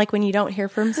 you mean like when you don't hear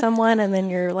from someone and then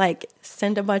you're like,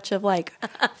 send a bunch of like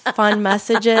fun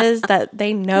messages that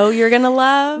they know you're going to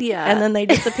love? Yeah. And then they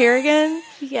disappear again?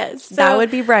 Yes. So that would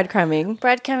be breadcrumbing.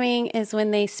 Breadcrumbing is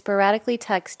when they sporadically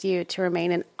text you to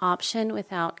remain an option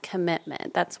without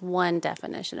commitment. That's one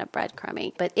definition of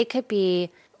breadcrumbing. But it could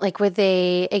be like where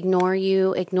they ignore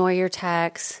you, ignore your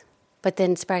texts, but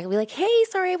then sporadically be like, hey,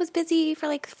 sorry, I was busy for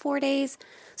like 4 days.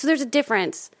 So there's a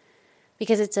difference.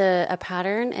 Because it's a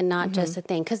pattern and not just a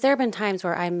thing. Because there have been times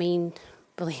where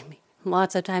believe me,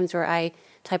 lots of times where I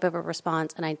type up a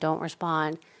response and I don't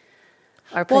respond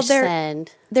or push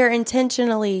send. They're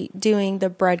intentionally doing the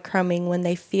breadcrumbing when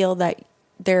they feel that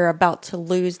they're about to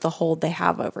lose the hold they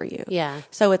have over you. Yeah.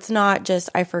 So it's not just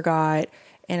I forgot,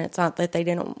 and it's not that they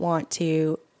didn't want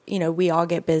to. We all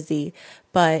get busy,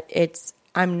 but it's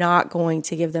I'm not going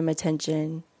to give them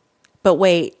attention. But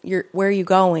wait, where are you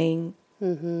going?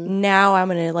 Now I'm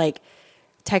going to like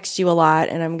text you a lot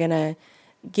and I'm going to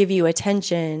give you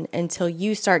attention until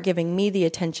you start giving me the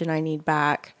attention I need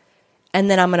back.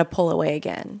 And then I'm going to pull away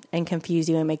again and confuse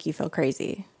you and make you feel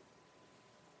crazy.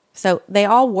 So they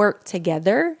all work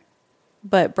together,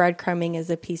 but breadcrumbing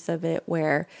is a piece of it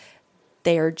where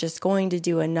they are just going to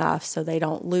do enough so they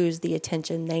don't lose the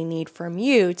attention they need from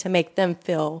you to make them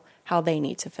feel how they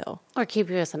need to feel. Or keep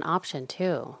you as an option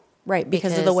too. Right,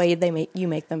 because of the way you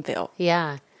make them feel.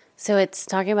 Yeah. So it's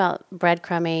talking about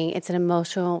breadcrumbing. It's an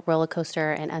emotional roller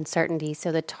coaster and uncertainty.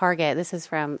 So the target, this is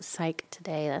from Psych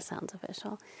Today, that sounds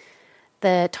official.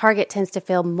 The target tends to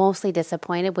feel mostly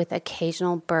disappointed with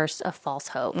occasional bursts of false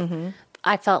hope.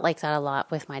 I felt like that a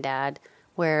lot with my dad,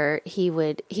 where he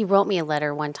wrote me a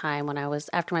letter one time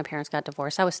after my parents got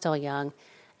divorced. I was still young.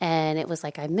 And it was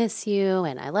like, I miss you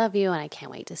and I love you and I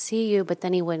can't wait to see you. But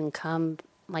then he wouldn't come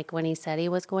like when he said he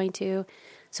was going to.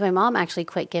 So my mom actually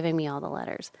quit giving me all the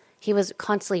letters. He was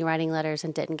constantly writing letters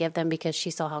and didn't give them because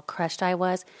she saw how crushed I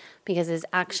was because his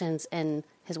actions and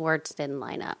his words didn't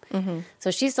line up.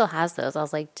 So she still has those. I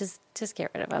was like, just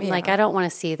get rid of them. Yeah. Like, I don't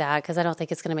want to see that because I don't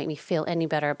think it's going to make me feel any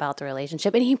better about the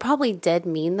relationship. And he probably did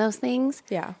mean those things.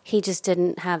 Yeah. He just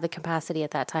didn't have the capacity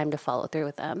at that time to follow through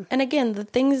with them. And again, the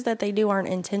things that they do aren't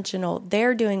intentional.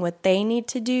 They're doing what they need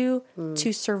to do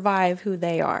to survive who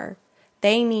they are.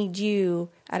 They need you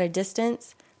at a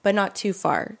distance, but not too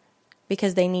far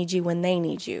because they need you when they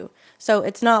need you. So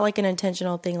it's not like an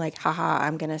intentional thing like, haha,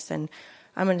 I'm going to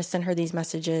send her these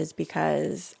messages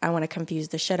because I want to confuse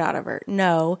the shit out of her.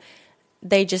 No,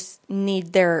 they just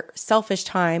need their selfish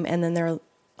time. And then they're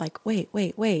like, wait,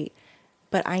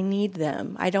 but I need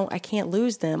them. I can't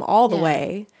lose them all the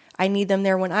way. I need them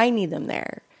there when I need them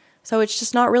there. So it's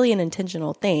just not really an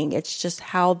intentional thing. It's just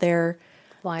how they're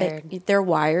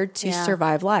wired to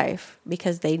survive life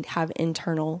because they have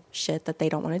internal shit that they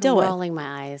don't want to deal with. Rolling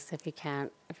my eyes if you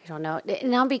don't know.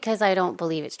 Not because I don't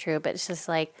believe it's true, but it's just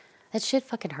like, that shit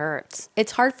fucking hurts.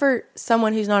 It's hard for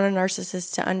someone who's not a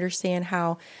narcissist to understand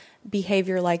how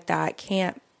behavior like that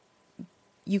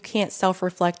you can't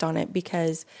self-reflect on it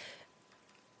because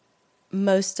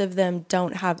most of them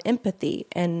don't have empathy.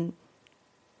 And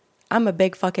I'm a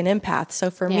big fucking empath. So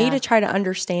for me to try to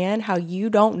understand how you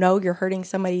don't know you're hurting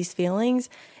somebody's feelings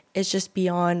is just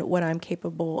beyond what I'm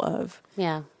capable of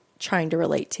trying to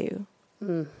relate to.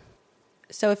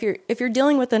 So if you're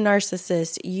dealing with a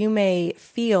narcissist, you may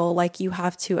feel like you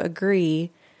have to agree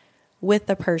with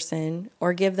the person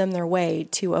or give them their way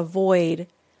to avoid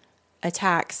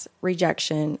attacks,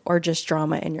 rejection, or just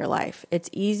drama in your life. It's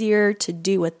easier to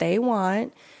do what they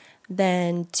want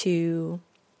than to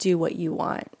do what you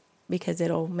want, because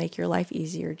it'll make your life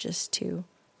easier just to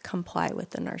comply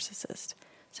with the narcissist.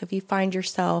 So if you find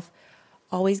yourself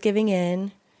always giving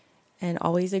in and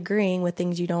always agreeing with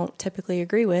things you don't typically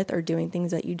agree with, or doing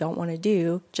things that you don't want to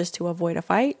do just to avoid a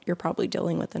fight, you're probably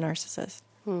dealing with a narcissist.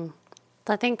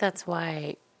 I think that's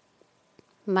why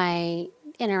my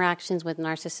interactions with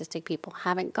narcissistic people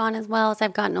haven't gone as well as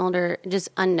I've gotten older, just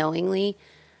unknowingly,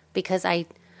 because I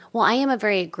am a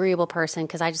very agreeable person,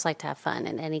 because I just like to have fun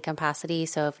in any capacity.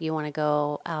 So if you want to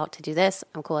go out to do this,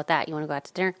 I'm cool with that. You want to go out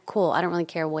to dinner? Cool. I don't really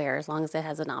care where, as long as it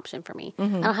has an option for me. I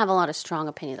don't have a lot of strong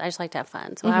opinions. I just like to have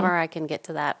fun. So however I can get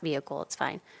to that vehicle, it's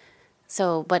fine.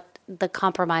 So, but the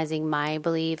compromising my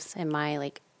beliefs and my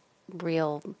like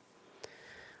real,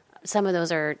 some of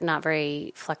those are not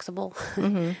very flexible.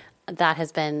 That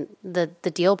has been the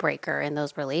deal breaker in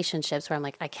those relationships where I'm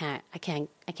like, I can't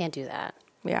do that.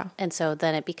 Yeah. And so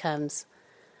then it becomes,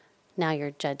 now you're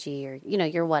judgy, or,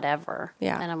 you're whatever.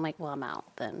 Yeah. And I'm like, well, I'm out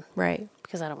then. Right.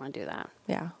 Because I don't want to do that.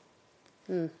 Yeah.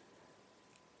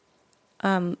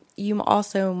 You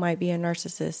also might be a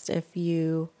narcissist if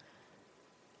you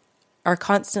are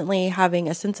constantly having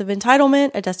a sense of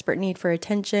entitlement, a desperate need for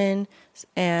attention,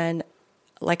 and,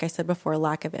 like I said before,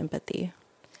 lack of empathy.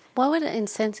 What would an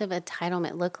sense of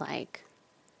entitlement look like?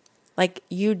 Like,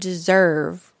 you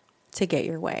deserve to get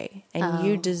your way, and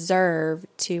you deserve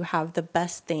to have the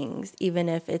best things, even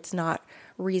if it's not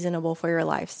reasonable for your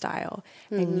lifestyle.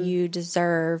 And you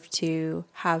deserve to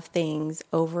have things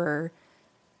over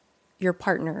your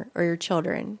partner or your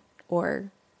children,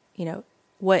 or,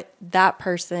 what that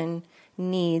person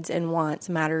needs and wants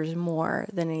matters more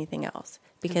than anything else.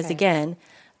 Because again,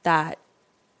 that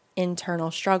internal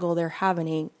struggle they're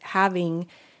having,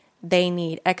 they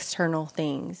need external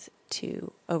things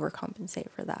to overcompensate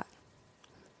for that.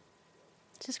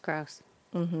 Just gross.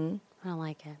 I don't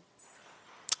like it.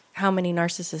 How many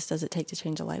narcissists does it take to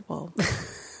change a light bulb?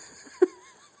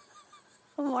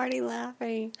 I'm already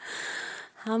laughing.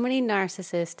 How many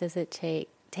narcissists does it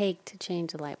take to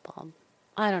change a light bulb?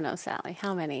 I don't know, Sally.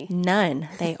 How many? None.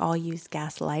 They all use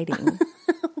gaslighting.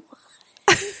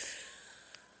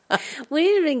 We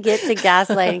didn't even get to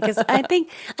gaslighting, because I think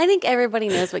everybody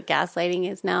knows what gaslighting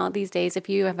is now these days. If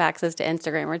you have access to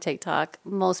Instagram or TikTok,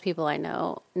 most people I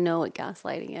know what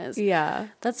gaslighting is. Yeah.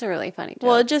 That's a really funny joke.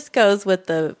 Well, it just goes with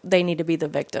they need to be the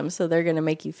victim, so they're going to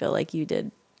make you feel like you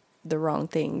did the wrong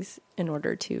things in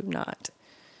order to not.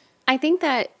 I think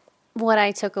that what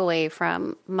I took away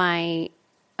from my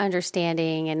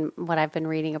understanding and what I've been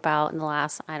reading about in the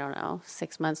last,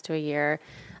 6 months to a year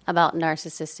about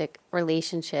narcissistic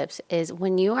relationships is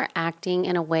when you are acting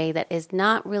in a way that is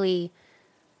not really,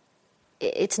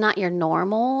 it's not your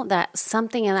normal, that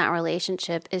something in that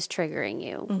relationship is triggering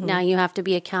you. Now you have to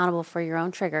be accountable for your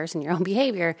own triggers and your own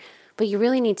behavior, but you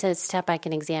really need to step back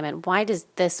and examine, why does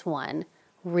this one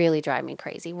really drive me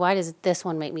crazy? Why does this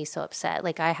one make me so upset?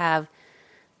 Like, I have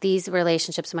these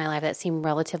relationships in my life that seem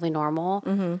relatively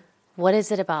normal. What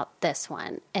is it about this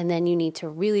one? And then you need to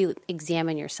really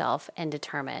examine yourself and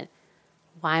determine,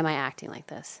 why am I acting like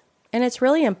this? And it's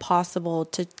really impossible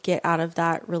to get out of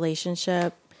that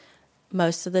relationship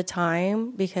most of the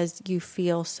time, because you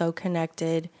feel so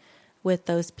connected with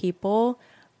those people.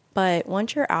 But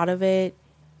once you're out of it,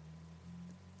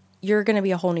 you're going to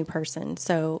be a whole new person.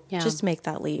 So just make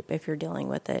that leap if you're dealing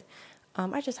with it.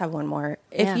 I just have one more.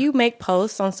 If you make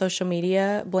posts on social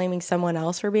media blaming someone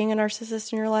else for being a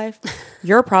narcissist in your life,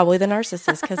 you're probably the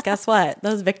narcissist, because guess what?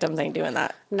 Those victims ain't doing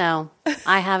that. No,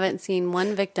 I haven't seen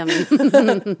one victim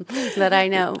that I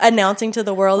know announcing to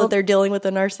the world that they're dealing with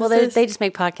a narcissist. Well, they just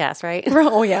make podcasts, right?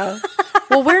 Oh, yeah.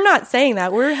 Well, we're not saying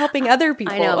that. We're helping other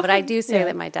people. I know, but I do say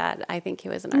that my dad, I think he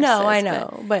was a narcissist. No, I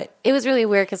know. But it was really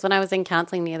weird, because when I was in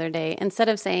counseling the other day, instead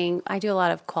of saying, I do a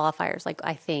lot of qualifiers, like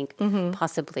I think,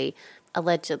 possibly,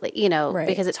 allegedly,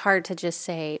 because it's hard to just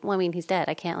say, well, I mean, he's dead.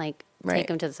 I can't take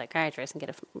him to the psychiatrist and get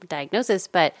a diagnosis.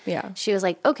 But she was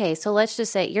like, okay, so let's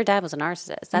just say your dad was a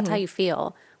narcissist. That's how you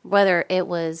feel. Whether it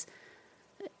was,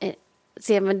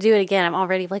 see, I'm going to do it again. I'm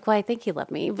already like, well, I think he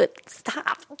loved me, but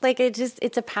stop. Like,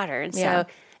 it's a pattern. So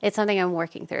it's something I'm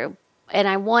working through. And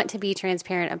I want to be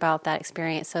transparent about that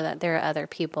experience so that there are other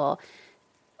people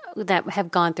that have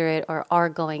gone through it or are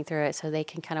going through it, so they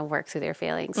can kind of work through their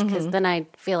feelings. Because then I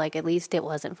feel like at least it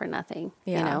wasn't for nothing,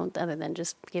 other than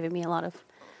just giving me a lot of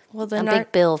a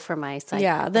big bill for my psych.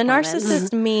 Yeah, the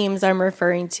narcissist memes I'm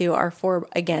referring to are for,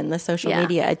 again, the social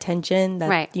media attention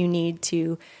that you need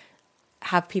to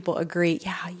have people agree.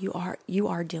 Yeah, you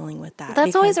are dealing with that.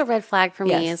 That's always a red flag for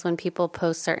me is when people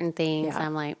post certain things.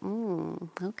 I'm like,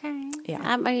 okay. Yeah.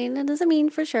 I mean, it doesn't mean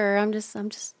for sure. I'm just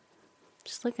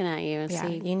looking at you and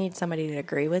see. You need somebody to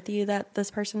agree with you that this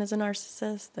person is a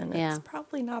narcissist, then it's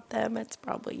probably not them. It's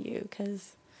probably you,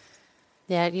 because.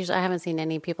 Yeah, usually I haven't seen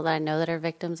any people that I know that are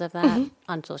victims of that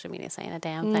on social media saying a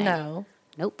damn thing. No.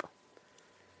 Nope.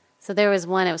 So there was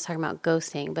one, it was talking about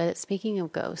ghosting, but speaking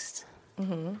of ghosts.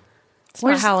 It's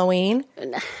not Halloween.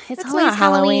 It's always not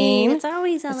Halloween. It's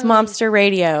always Halloween. It's Momster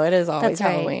Radio. It is always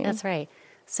Halloween. That's right.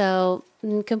 So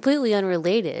completely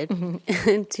unrelated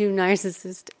to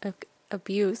narcissist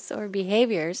abuse or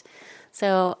behaviors.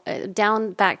 So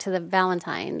down back to the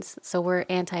Valentines. So we're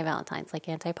anti-Valentines, like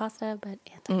anti-pasta, but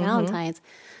anti-Valentines.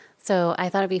 So I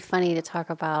thought it'd be funny to talk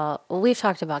about, well, we've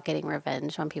talked about getting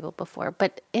revenge on people before,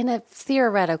 but in a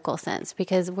theoretical sense,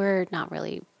 because we're not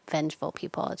really vengeful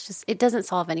people. It's just, it doesn't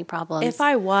solve any problems. If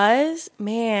I was,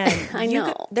 man, I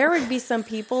know. There would be some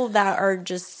people that are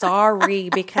just sorry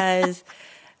because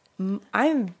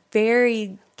I'm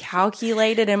very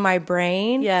calculated in my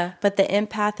brain. Yeah. But the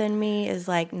empath in me is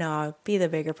like, no, be the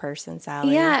bigger person,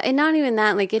 Sally. Yeah. And not even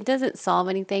that, like, it doesn't solve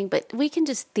anything, but we can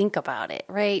just think about it,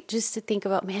 right? Just to think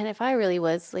about, man, if I really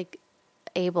was like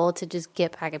able to just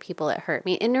get back at people that hurt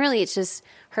me. And really it's just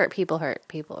hurt people,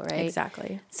 right?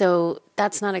 Exactly. So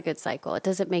that's not a good cycle. It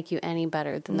doesn't make you any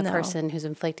better than the person who's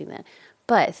inflicting that.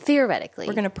 But theoretically,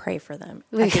 we're going to pray for them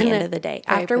at the end of the day.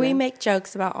 After we make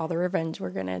jokes about all the revenge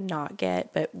we're going to not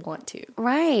get, but want to.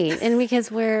 Right. And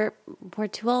because we're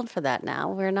too old for that now.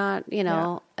 We're not,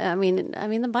 I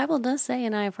mean, the Bible does say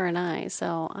an eye for an eye.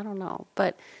 So I don't know.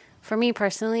 But for me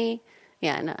personally,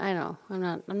 no, I know.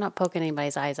 I'm not poking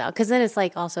anybody's eyes out. Because then it's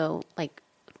like also like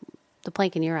the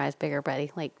plank in your eye is bigger,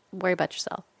 buddy. Like, worry about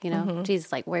yourself.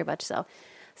 Jesus, like, worry about yourself.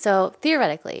 So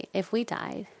theoretically, if we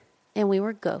died and we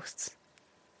were ghosts,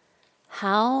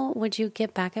 how would you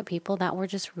get back at people that were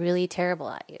just really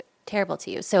terrible to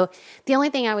you? So the only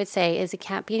thing I would say is it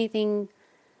can't be anything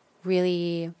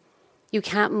really, you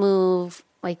can't move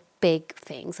like big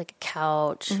things like a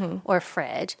couch or a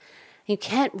fridge. You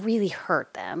can't really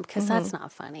hurt them because that's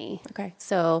not funny. Okay.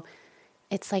 So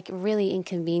it's like really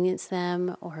inconvenience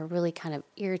them or really kind of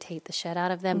irritate the shit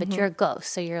out of them. But you're a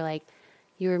ghost. So you're like,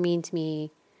 you were mean to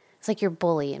me. It's like your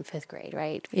bully in 5th grade,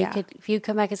 right? If you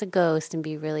come back as a ghost and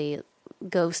be really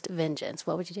ghost vengeance,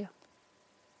 what would you do?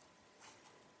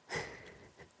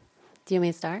 Do you want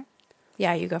me to start?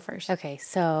 Yeah, you go first. Okay,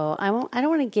 so I don't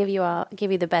want to give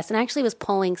you the best. And I actually was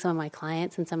polling some of my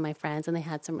clients and some of my friends, and they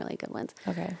had some really good ones.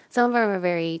 Okay. Some of them are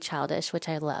very childish, which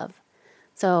I love.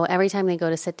 So every time they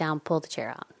go to sit down, pull the chair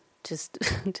out. Just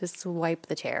wipe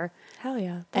the chair. Hell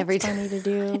yeah. That's funny to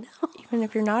do, even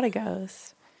if you're not a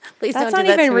ghost. Please That's don't not do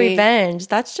that even to me. revenge.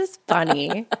 That's just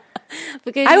funny.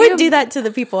 Because I would do that to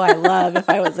the people I love if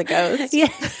I was a ghost. Yeah.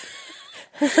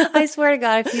 I swear to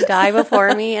God, if you die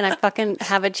before me and I fucking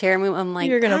have a chair move, I'm like,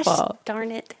 you're gonna fall.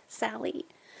 Darn it, Sally.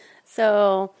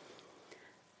 So,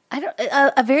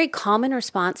 a very common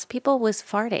response, people, was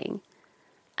farting.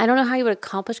 I don't know how you would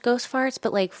accomplish ghost farts,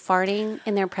 but like farting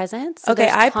in their presence. So okay,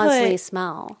 constantly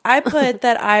smell. I put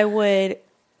that I would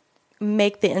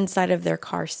make the inside of their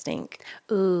car stink.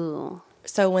 Ooh.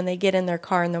 So when they get in their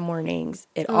car in the mornings,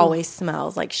 it always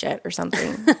smells like shit or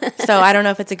something. So I don't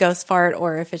know if it's a ghost fart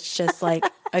or if it's just like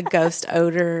a ghost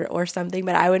odor or something,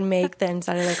 but I would make the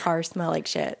inside of the car smell like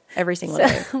shit every single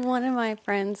day. One of my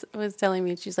friends was telling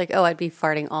me, she's like, oh, I'd be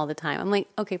farting all the time. I'm like,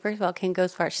 okay, first of all, can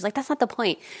ghost fart? She's like, that's not the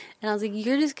point. And I was like,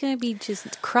 you're just going to be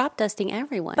just crop dusting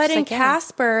everyone. But she's in like,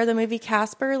 Casper, the movie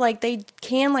Casper, like they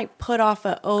can like put off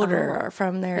an odor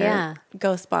from their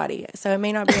ghost body. So it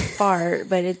may not be a fart,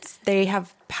 but they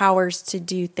have powers to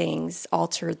do things,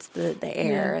 alter the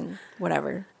air and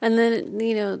whatever. And then,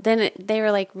 they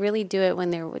were like, really do it when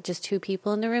there were just 2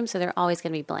 people in the room. So they're always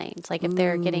going to be blamed. Like if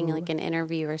they're getting like an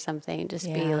interview or something, just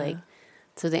be like,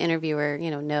 so the interviewer,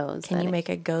 knows. Can you make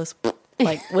a ghost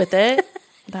like with it?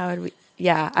 That would be,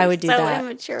 I would do that.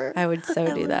 Immature. I would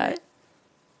do that.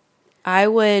 I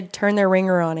would turn their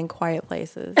ringer on in quiet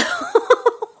places.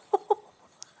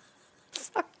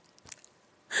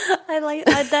 I like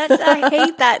that. I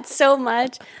hate that so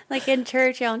much. Like in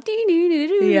church,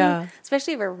 yeah.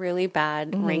 Especially if a really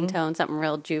bad ringtone, something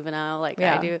real juvenile, like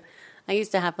I do. I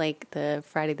used to have like the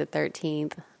Friday the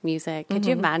 13th music. Could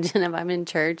you imagine if I'm in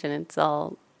church and it's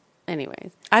all,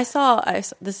 anyways?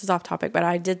 This is off topic, but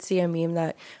I did see a meme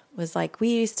that was like, we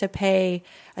used to pay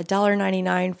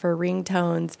 $1.99 for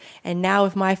ringtones, and now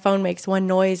if my phone makes one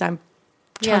noise, I'm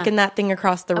chucking that thing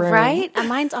across the room. Right?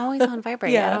 Mine's always on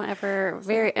vibrate. Yeah. I don't ever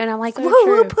and I'm like, So whoa,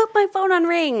 true. who put my phone on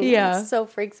ring? Yeah. It so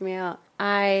freaks me out.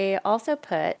 I also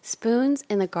put spoons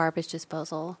in the garbage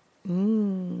disposal.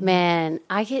 Man,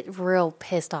 I get real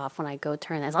pissed off when I go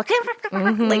turn this. Like,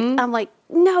 I'm like,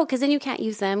 no, because then you can't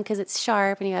use them because it's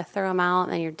sharp and you got to throw them out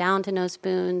and then you're down to no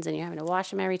spoons and you're having to wash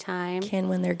them every time.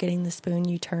 When they're getting the spoon,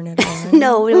 you turn it on?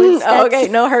 No. Okay,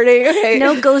 no hurting. Okay.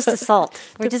 No ghost assault.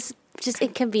 We're just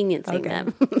inconveniencing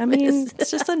them. I mean,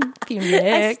 it's just a few minutes.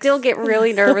 I still get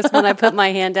really nervous when I put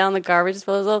my hand down the garbage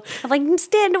disposal. I'm like,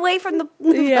 stand away from the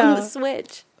from the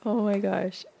switch. Oh my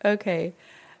gosh. Okay.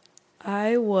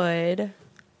 I would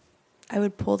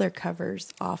pull their covers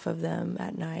off of them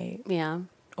at night. Yeah.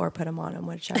 Or put them on them,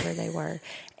 whichever they were.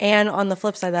 And on the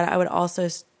flip side of that, I would also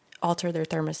alter their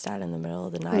thermostat in the middle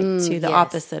of the night to the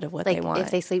opposite of what they want.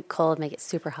 If they sleep cold, make it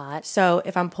super hot. So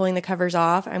if I'm pulling the covers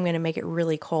off, I'm going to make it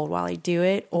really cold while I do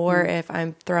it. Or if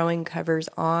I'm throwing covers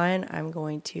on, I'm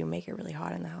going to make it really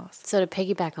hot in the house. So to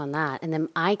piggyback on that, and then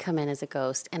I come in as a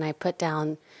ghost and I put down,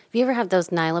 have you ever have those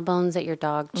nylabones that your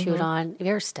dog chewed on? Have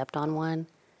you ever stepped on one?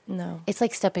 No. It's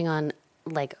like stepping on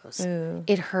Legos. Ooh.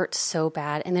 It hurts so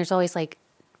bad. And there's always like,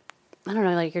 I don't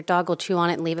know, like your dog will chew on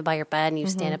it and leave it by your bed and you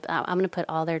stand up. I'm going to put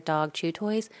all their dog chew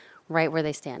toys right where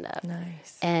they stand up.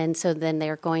 Nice. And so then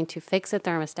they're going to fix the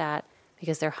thermostat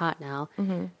because they're hot now,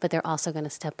 but they're also going to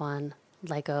step on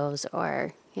Legos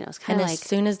or, it's kind of like. As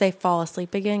soon as they fall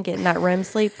asleep again, getting that REM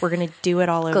sleep, we're going to do it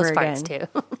all over again. Ghost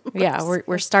farts too. Yeah,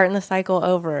 we're starting the cycle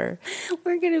over.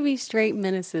 We're going to be straight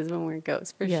menaces when we're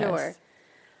ghosts, for sure.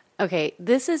 Okay,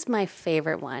 this is my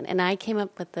favorite one, and I came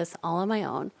up with this all on my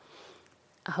own.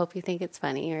 I hope you think it's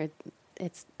funny or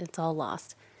it's all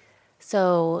lost.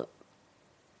 So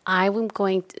I'm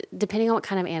going to, depending on what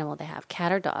kind of animal they have,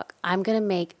 cat or dog, I'm going to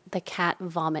make the cat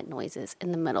vomit noises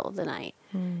in the middle of the night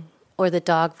or the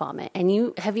dog vomit.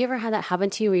 And have you ever had that happen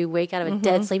to you where you wake out of a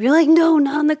dead sleep? You're like, no,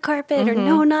 not on the carpet or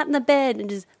no, not in the bed. And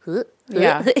just,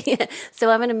 yeah. So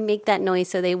I'm going to make that noise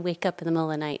so they wake up in the middle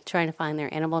of the night trying to find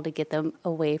their animal to get them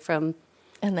away from.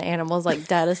 And the animal's like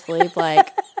dead asleep. Like,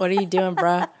 what are you doing,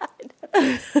 bruh?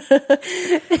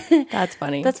 That's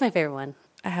funny. That's my favorite one.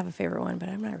 I have a favorite one, but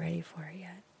I'm not ready for it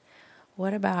yet.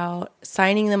 What about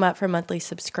signing them up for monthly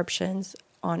subscriptions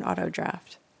on auto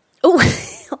draft? Oh,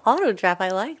 auto draft. I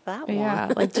like that one.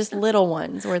 Yeah, like just little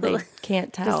ones where they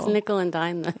can't tell. Just nickel and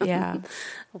dime them. Yeah.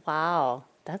 Wow.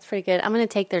 That's pretty good. I'm going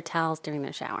to take their towels during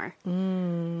their shower.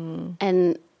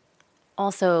 And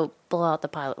also blow out the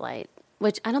pilot light,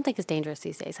 which I don't think is dangerous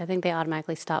these days. I think they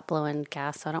automatically stop blowing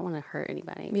gas, so I don't want to hurt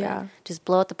anybody. Yeah. Just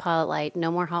blow out the pilot light,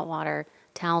 no more hot water,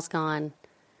 towels gone.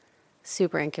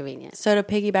 Super inconvenient. So to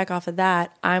piggyback off of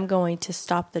that, I'm going to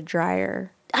stop the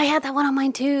dryer. I had that one on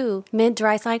mine too.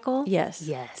 Mid-dry cycle? Yes.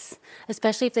 Yes.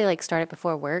 Especially if they start it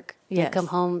before work. Yes. They come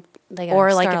home, they got or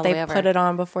if they put it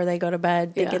on before they go to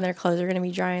bed, thinking their clothes are going to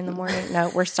be dry in the morning. No,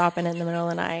 we're stopping it in the middle of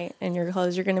the night, and your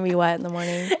clothes are going to be wet in the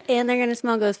morning. And they're going to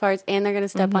smell ghost farts, and they're going to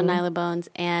step on nylabones,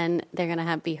 and they're going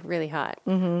to be really hot.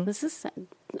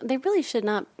 They really should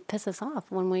not piss us off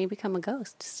when we become a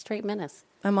ghost. Just straight menace.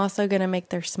 I'm also going to make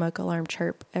their smoke alarm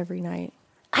chirp every night.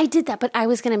 I did that, but I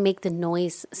was going to make the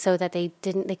noise so that they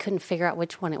couldn't figure out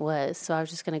which one it was. So I was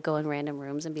just going to go in random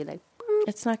rooms and be like, Boop.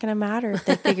 It's not going to matter if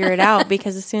they figure it out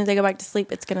because as soon as they go back to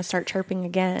sleep, it's going to start chirping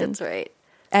again. That's right.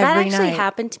 That actually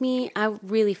happened to me. I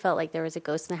really felt like there was a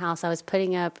ghost in the house. I was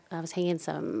hanging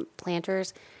some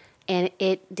planters, and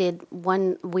it did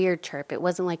one weird chirp. It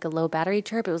wasn't like a low battery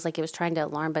chirp. It was like it was trying to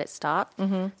alarm, but it stopped.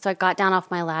 So I got down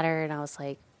off my ladder, and I was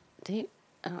like,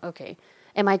 okay.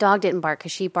 And my dog didn't bark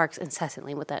because she barks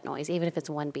incessantly with that noise, even if it's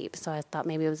one beep. So I thought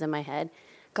maybe it was in my head.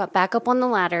 Got back up on the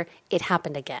ladder. It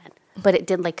happened again. But it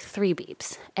did like 3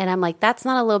 beeps. And I'm like, that's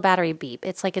not a low battery beep.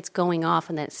 It's like it's going off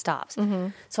and then it stops.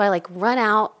 So I run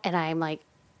out and I'm like,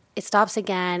 it stops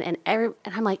again. And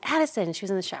I'm like, Addison. And she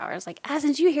was in the shower. I was like,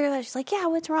 Addison, did you hear that? She's like, yeah,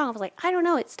 what's wrong? I was like, I don't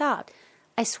know. It stopped.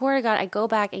 I swear to God, I go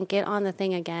back and get on the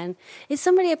thing again. Is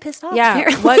somebody pissed off? Yeah.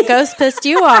 Apparently? What ghost pissed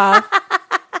you off?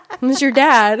 It was your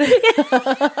dad.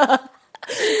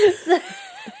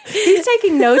 He's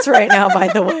taking notes right now, by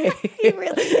the way. He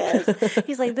really is.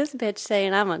 He's like, this bitch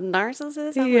saying I'm a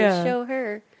narcissist? I'm going to show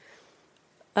her.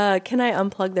 Can I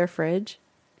unplug their fridge?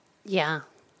 Yeah.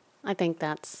 I think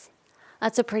that's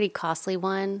a pretty costly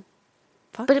one.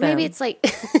 Fuck but them. Maybe it's like...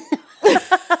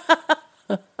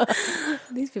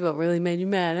 These people really made you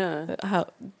mad, huh?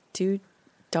 Dude,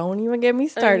 don't even get me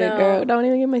started, girl. Don't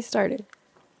even get me started.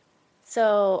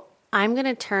 So I'm going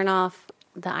to turn off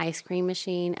the ice cream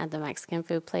machine at the Mexican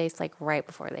food place right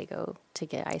before they go to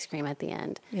get ice cream at the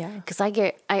end. Yeah. Because I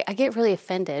get really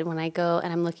offended when I go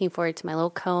and I'm looking forward to my little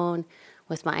cone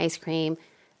with my ice cream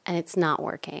and it's not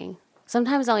working.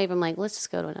 Sometimes I'll even like, let's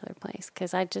just go to another place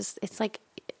because it's like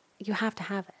you have to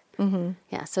have it. Mm-hmm.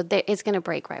 Yeah, so it's going to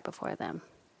break right before them.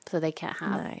 So they can't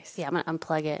have. Nice. Yeah, I'm going to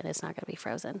unplug it and it's not going to be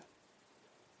frozen.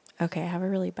 Okay, I have a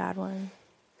really bad one.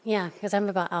 Yeah, because I'm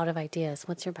about out of ideas.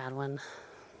 What's your bad one?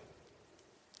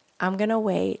 I'm going to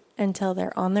wait until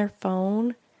they're on their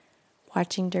phone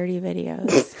watching dirty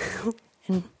videos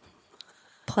and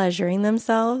pleasuring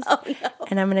themselves. Oh, no.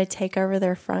 And I'm going to take over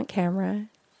their front camera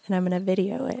and I'm going to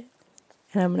video it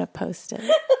and I'm going to post it.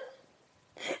 No,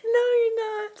 you're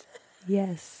not.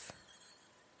 Yes.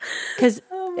 Because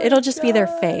it'll just be their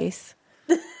face.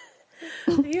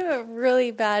 You have a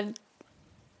really bad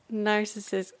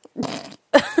narcissist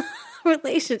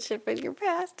relationship in your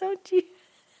past, don't you?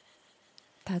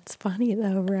 That's funny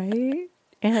though, right?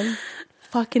 And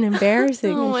fucking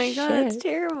embarrassing. Oh my God, it's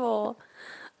terrible.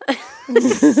 That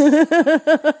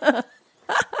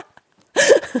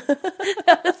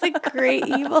was a great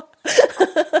evil.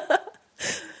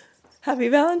 Happy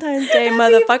Valentine's Day,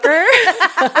 motherfucker.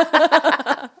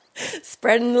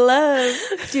 Spreading the love.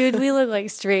 Dude, we sound like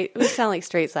straight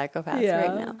psychopaths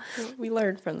right now. We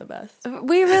learned from the best.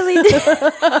 We really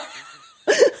did.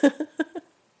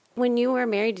 When you were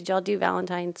married, did y'all do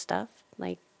Valentine stuff?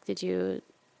 Like, did you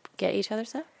get each other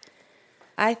stuff?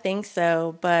 I think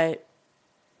so, but...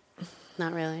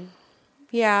 Not really.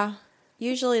 Yeah.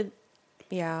 Usually,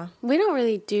 yeah. We don't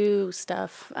really do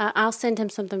stuff. I'll send him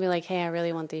something and be like, hey, I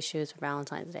really want these shoes for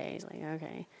Valentine's Day. He's like,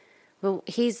 okay. But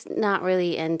he's not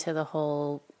really into the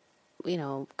whole,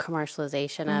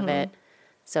 commercialization of it.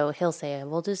 So he'll say,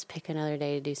 we'll just pick another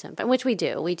day to do something, which we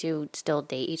do. We do still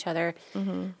date each other.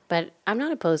 Mm-hmm. But I'm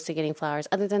not opposed to getting flowers,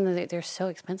 other than they're so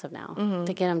expensive now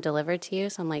to get them delivered to you.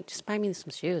 So I'm like, just buy me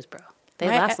some shoes, bro. They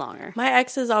last longer. My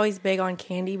ex is always big on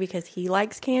candy because he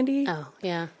likes candy. Oh,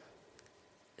 yeah.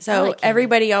 So like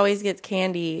everybody always gets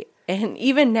candy. And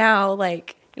even now,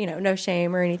 like, no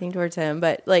shame or anything towards him,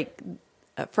 but like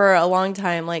for a long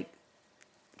time, like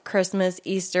Christmas,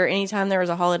 Easter, anytime there was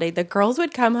a holiday, the girls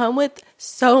would come home with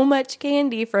so much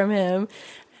candy from him.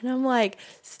 And I'm like,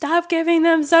 stop giving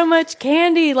them so much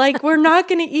candy. Like, we're not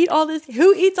going to eat all this.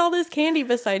 Who eats all this candy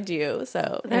besides you?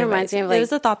 So that reminds me of, like, it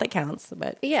was a thought that counts.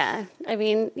 But yeah, I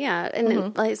mean, yeah.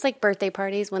 And it's like birthday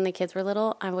parties when the kids were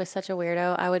little. I was such a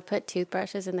weirdo. I would put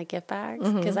toothbrushes in the gift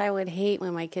bags because I would hate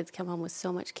when my kids come home with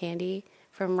so much candy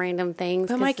from random things.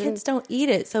 But my kids don't eat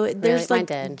it. So there's like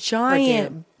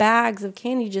giant bags of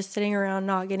candy just sitting around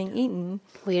not getting eaten.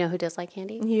 Well, you know who does like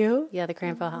candy? You? Yeah, the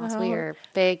Cranfield house. We are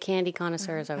big candy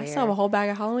connoisseurs over here. I still have a whole bag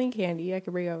of Halloween candy I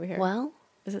could bring over here. Well,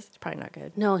 this is probably not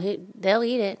good. No, they'll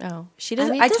eat it. Oh, she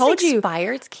doesn't. I told you,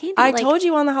 it's candy. I told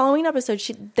you on the Halloween episode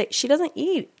she doesn't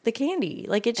eat the candy.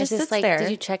 Like it just sits there.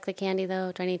 Did you check the candy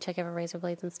though? Do I need to check every razor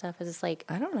blades and stuff? Is this like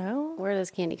I don't know. Where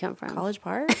does candy come from? College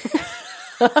Park.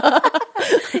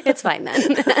 It's fine then.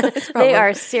 They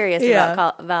are serious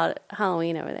about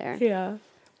Halloween over there. Yeah,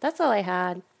 that's all I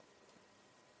had.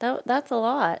 That's a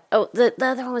lot. Oh, the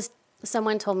other one was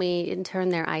someone told me to turn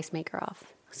their ice maker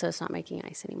off, so it's not making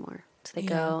ice anymore. So they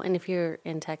go, and if you're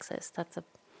in Texas, that's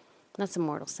a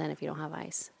mortal sin if you don't have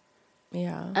ice.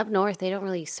 Yeah. Up north, they don't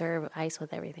really serve ice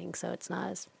with everything, so it's not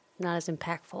as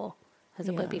impactful as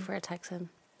it would be for a Texan.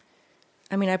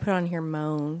 I mean, I put on here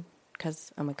moan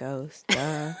because I'm a ghost.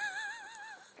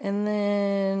 And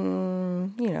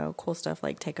then, cool stuff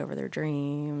like take over their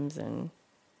dreams and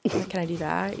can I do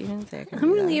that? You didn't say I can do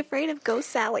that. I'm really afraid of Ghost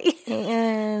Sally.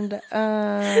 And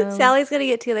Sally's going to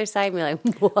get to the other side and be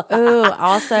like, what? Oh,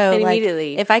 also, and like,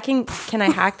 immediately. If I can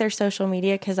I hack their social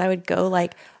media? Because I would go,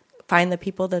 like, find the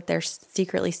people that they're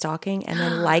secretly stalking and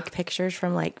then like pictures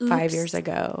from, like, 5 years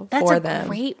ago for them. That's a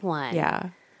great one. Yeah.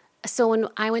 So when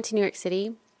I went to New York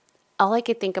City, all I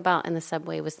could think about in the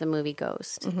subway was the movie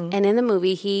Ghost. Mm-hmm. And in the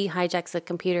movie, he hijacks the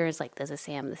computer and is like, this is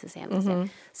Sam, this is Sam, this is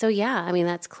Sam. So, yeah, I mean,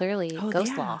 that's clearly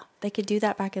ghost law. They could do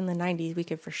that back in the 90s. We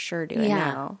could for sure do it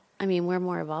now. I mean, we're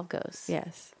more evolved ghosts.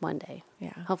 Yes. One day.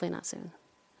 Yeah. Hopefully not soon.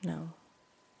 No.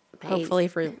 Maybe. Hopefully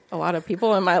for a lot of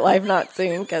people in my life, not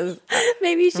soon, because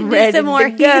maybe you should do some more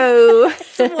go.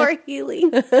 Some more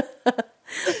healing. I'm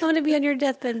going to be on your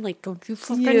deathbed and like, don't you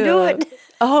fucking do it.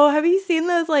 Oh, have you seen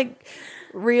those, like,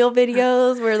 real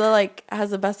videos where the like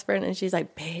has a best friend and she's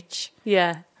like, bitch.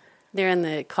 Yeah. They're in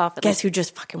the coffin. Guess who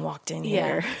just fucking walked in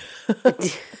here?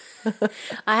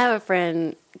 I have a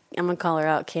friend, I'm going to call her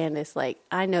out, Candace. Like,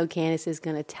 I know Candace is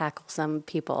going to tackle some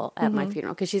people at my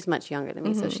funeral because she's much younger than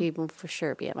me, so she will for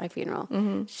sure be at my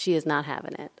funeral. She is not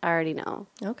having it. I already know.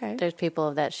 Okay. There's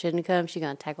people that shouldn't come. She's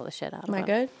going to tackle the shit out of them. Am I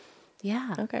good?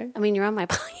 Yeah. Okay. I mean, you're on my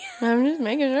podcast. I'm just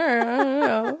making sure. I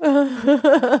don't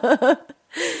know.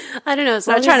 I don't know. I'm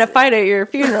not trying to fight at your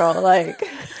funeral. Like,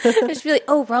 just be like,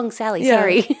 oh, wrong Sally. Yeah.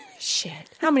 Sorry. Shit.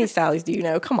 How many Sallys do you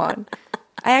know? Come on.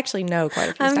 I actually know quite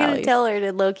a few Sallys. I'm going to tell her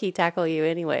to low-key tackle you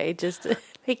anyway. Just to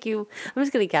make you, I'm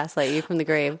just going to gaslight you from the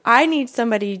grave. I need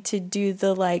somebody to do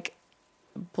the like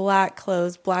black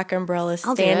clothes, black umbrella,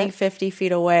 standing 50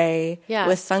 feet away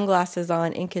with sunglasses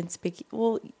on, inconspicuous.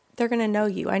 Well, they're going to know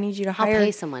you. I need you to hire. I'll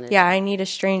pay someone. I need a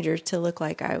stranger to look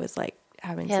like I was like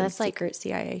having some secret like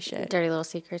CIA shit. Dirty Little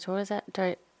Secrets. What was that?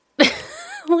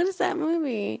 What is that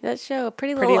movie? That show?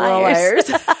 Pretty Little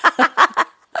Liars.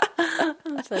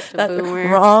 I'm such a boomer.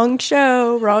 Wrong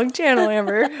show, wrong channel,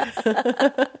 Amber.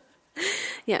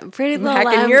 Yeah, Pretty Little Liars.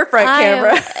 Hacking your front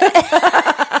camera.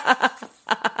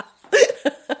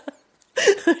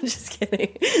 I'm just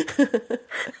kidding.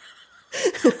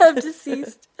 I'm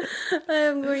deceased. I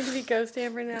am going to be ghost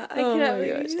Amber now. I cannot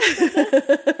believe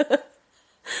it.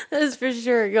 That is for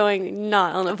sure going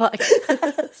not on a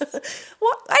podcast.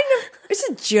 Well, I know it's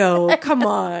a joke. Come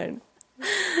on.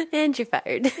 And you're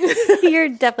fired. You're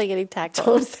definitely getting tackled.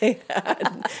 Don't say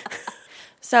that.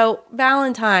 So,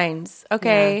 Valentine's.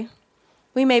 Okay. Yeah.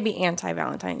 We may be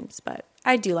anti-Valentine's, but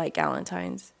I do like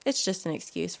Valentine's. It's just an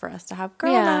excuse for us to have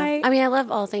girl night. I mean, I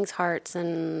love all things hearts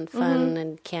and fun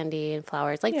and candy and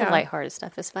flowers. Like the lighthearted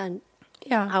stuff is fun.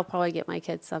 Yeah. I'll probably get my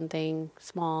kids something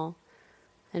small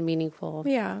and meaningful.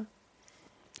 Yeah.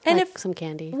 And like some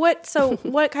candy.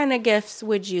 What kind of gifts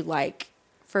would you like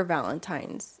for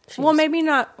Valentine's? Shoes. Well, maybe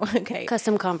not. Okay.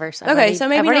 Custom Converse. So maybe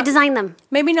I've already designed them.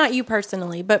 Maybe not you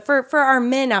personally, but for our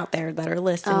men out there that are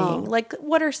listening, like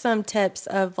what are some tips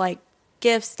of like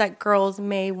gifts that girls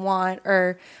may want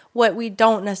or what we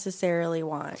don't necessarily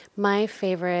want? My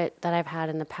favorite that I've had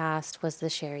in the past was the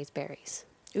Sherry's Berries.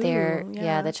 They're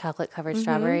the chocolate covered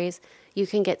strawberries. You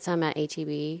can get some at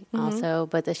H-E-B also,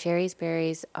 but the Sherry's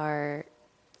Berries are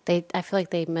I feel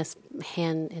like they must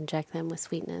hand inject them with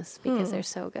sweetness because they're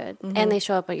so good. And they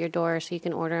show up at your door, so you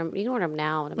can order them. You can order them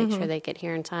now to make sure they get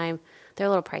here in time. They're a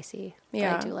little pricey, but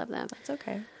I do love them. That's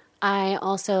okay. I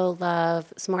also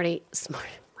love supporting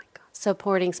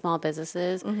small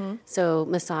businesses. So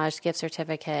massage gift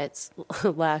certificates,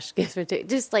 lash gift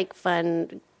certificates, just like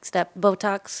fun stuff.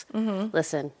 Botox.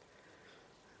 Listen,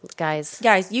 guys,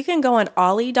 you can go on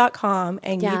ollie.com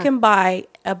and you can buy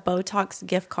a Botox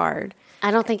gift card. I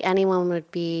don't think anyone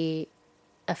would be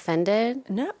offended.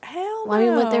 No, hell no. I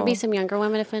mean, would there be some younger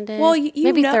women offended? Well,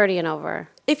 maybe 30 and over.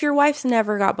 If your wife's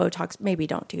never got Botox, maybe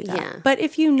don't do that. Yeah. But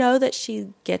if you know that she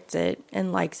gets it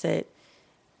and likes it,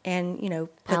 and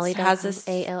has this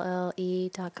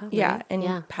ALLE.com. Yeah, right?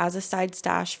 And has a side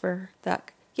stash for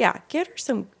that. Yeah, get her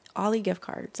some Ollie gift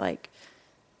cards. Like,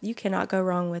 you cannot go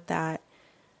wrong with that.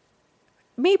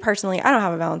 Me personally, I don't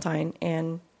have a Valentine,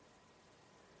 and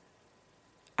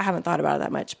I haven't thought about it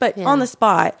that much. But on the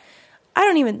spot,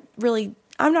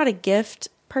 I'm not a gift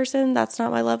person. That's not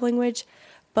my love language.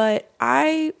 But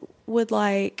I would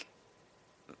like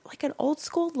an old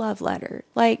school love letter.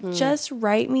 Like, just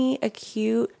write me a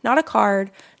cute, not a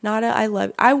card, not a I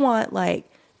love. I want like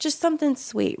just something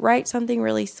sweet. Write something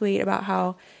really sweet about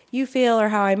how you feel or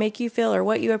how I make you feel or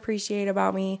what you appreciate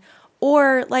about me.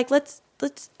 Or like, let's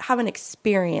have an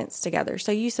experience together.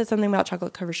 So you said something about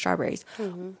chocolate covered strawberries.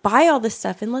 Buy all this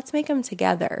stuff and let's make them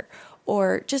together.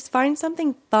 Or just find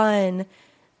something fun.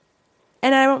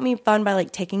 And I don't mean fun by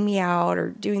like taking me out or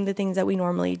doing the things that we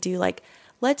normally do. Like,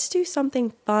 let's do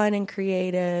something fun and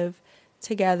creative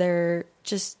together,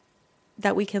 just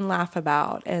that we can laugh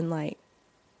about. And like,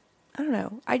 I don't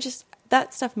know.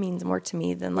 That stuff means more to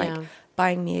me than like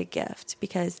buying me a gift,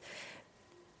 because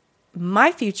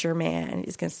my future man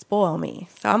is going to spoil me.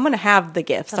 So I'm going to have the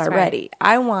gifts already. Right.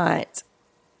 I want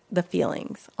the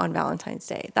feelings on Valentine's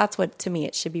Day. That's what, to me,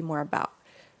 it should be more about.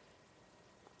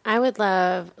 I would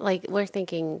love, like, we're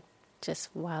thinking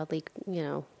just wildly,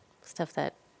 stuff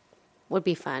that would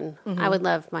be fun. I would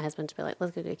love my husband to be like,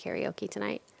 let's go do karaoke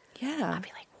tonight. Yeah. I'd be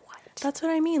like, what? That's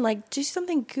what I mean. Like, do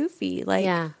something goofy.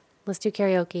 Like, let's do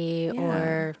karaoke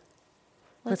or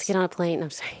let's get on a plane. I'm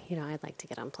sorry, I'd like to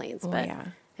get on planes, but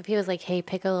if he was like, hey,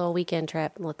 pick a little weekend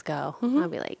trip, let's go, I'd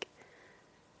be like,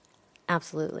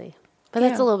 absolutely. But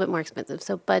that's a little bit more expensive.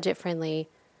 So budget friendly.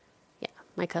 Yeah,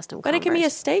 my custom Converse. But it can be a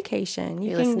staycation.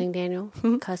 You listening, Daniel?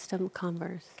 Custom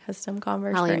Converse. Custom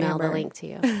Converse. I'll email the link to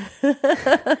you.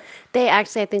 They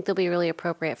actually, I think they'll be really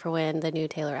appropriate for when the new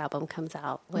Taylor album comes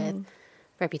out with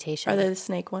Reputation. Are they the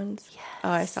snake ones? Yes. Oh,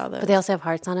 I saw those. But they also have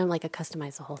hearts on them, like a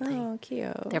customize the whole thing. Oh,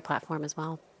 cute. Their platform as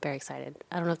well. Very excited.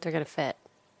 I don't know if they're going to fit.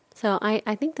 So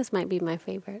I think this might be my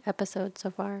favorite episode so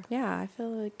far. Yeah, I feel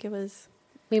like it was...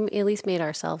 We at least made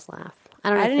ourselves laugh. I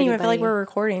don't know. I didn't even feel like we're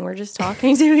recording. We're just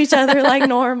talking to each other like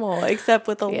normal, except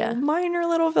with a minor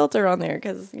little filter on there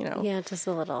because, you know. Yeah, just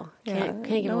a little. Can't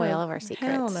give away all of our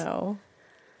secrets. Hell no.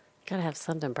 Gotta have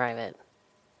something private.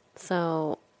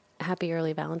 So, happy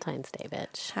early Valentine's Day,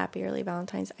 bitch. Happy early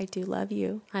Valentine's. I do love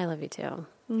you. I love you too.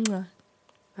 Mwah.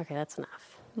 Okay, that's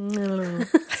enough.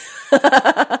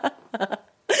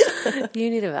 You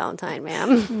need a Valentine,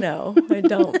 ma'am. No, I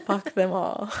don't. Fuck them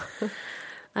all.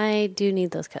 I do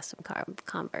need those custom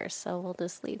Converse, so we'll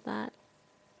just leave that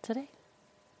today.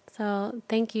 So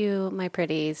thank you, my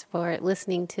pretties, for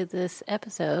listening to this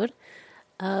episode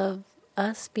of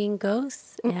us being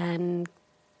ghosts. And,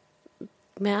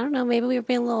 man, I don't know, maybe we were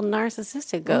being a little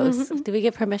narcissistic ghosts. Did we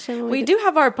get permission? We do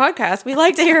have our podcast. We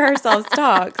like to hear ourselves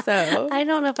talk, so. I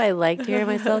don't know if I like hearing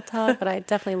myself talk, but I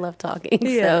definitely love talking.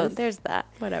 Yes. So there's that.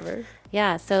 Whatever.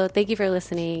 Yeah, so thank you for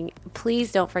listening.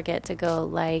 Please don't forget to go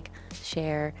like,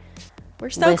 share. We're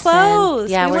so close.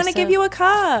 Yeah, we want to give you a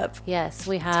cup. Yes,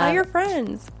 we have. Tell your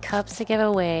friends. Cups to give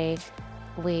away.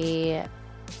 We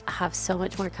have so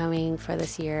much more coming for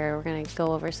this year. We're going to go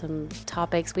over some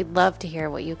topics. We'd love to hear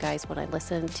what you guys want to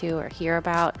listen to or hear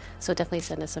about. So definitely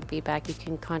send us some feedback. You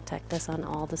can contact us on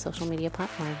all the social media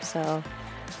platforms. So,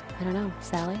 I don't know.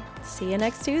 Sally? See you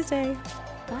next Tuesday.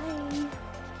 Bye.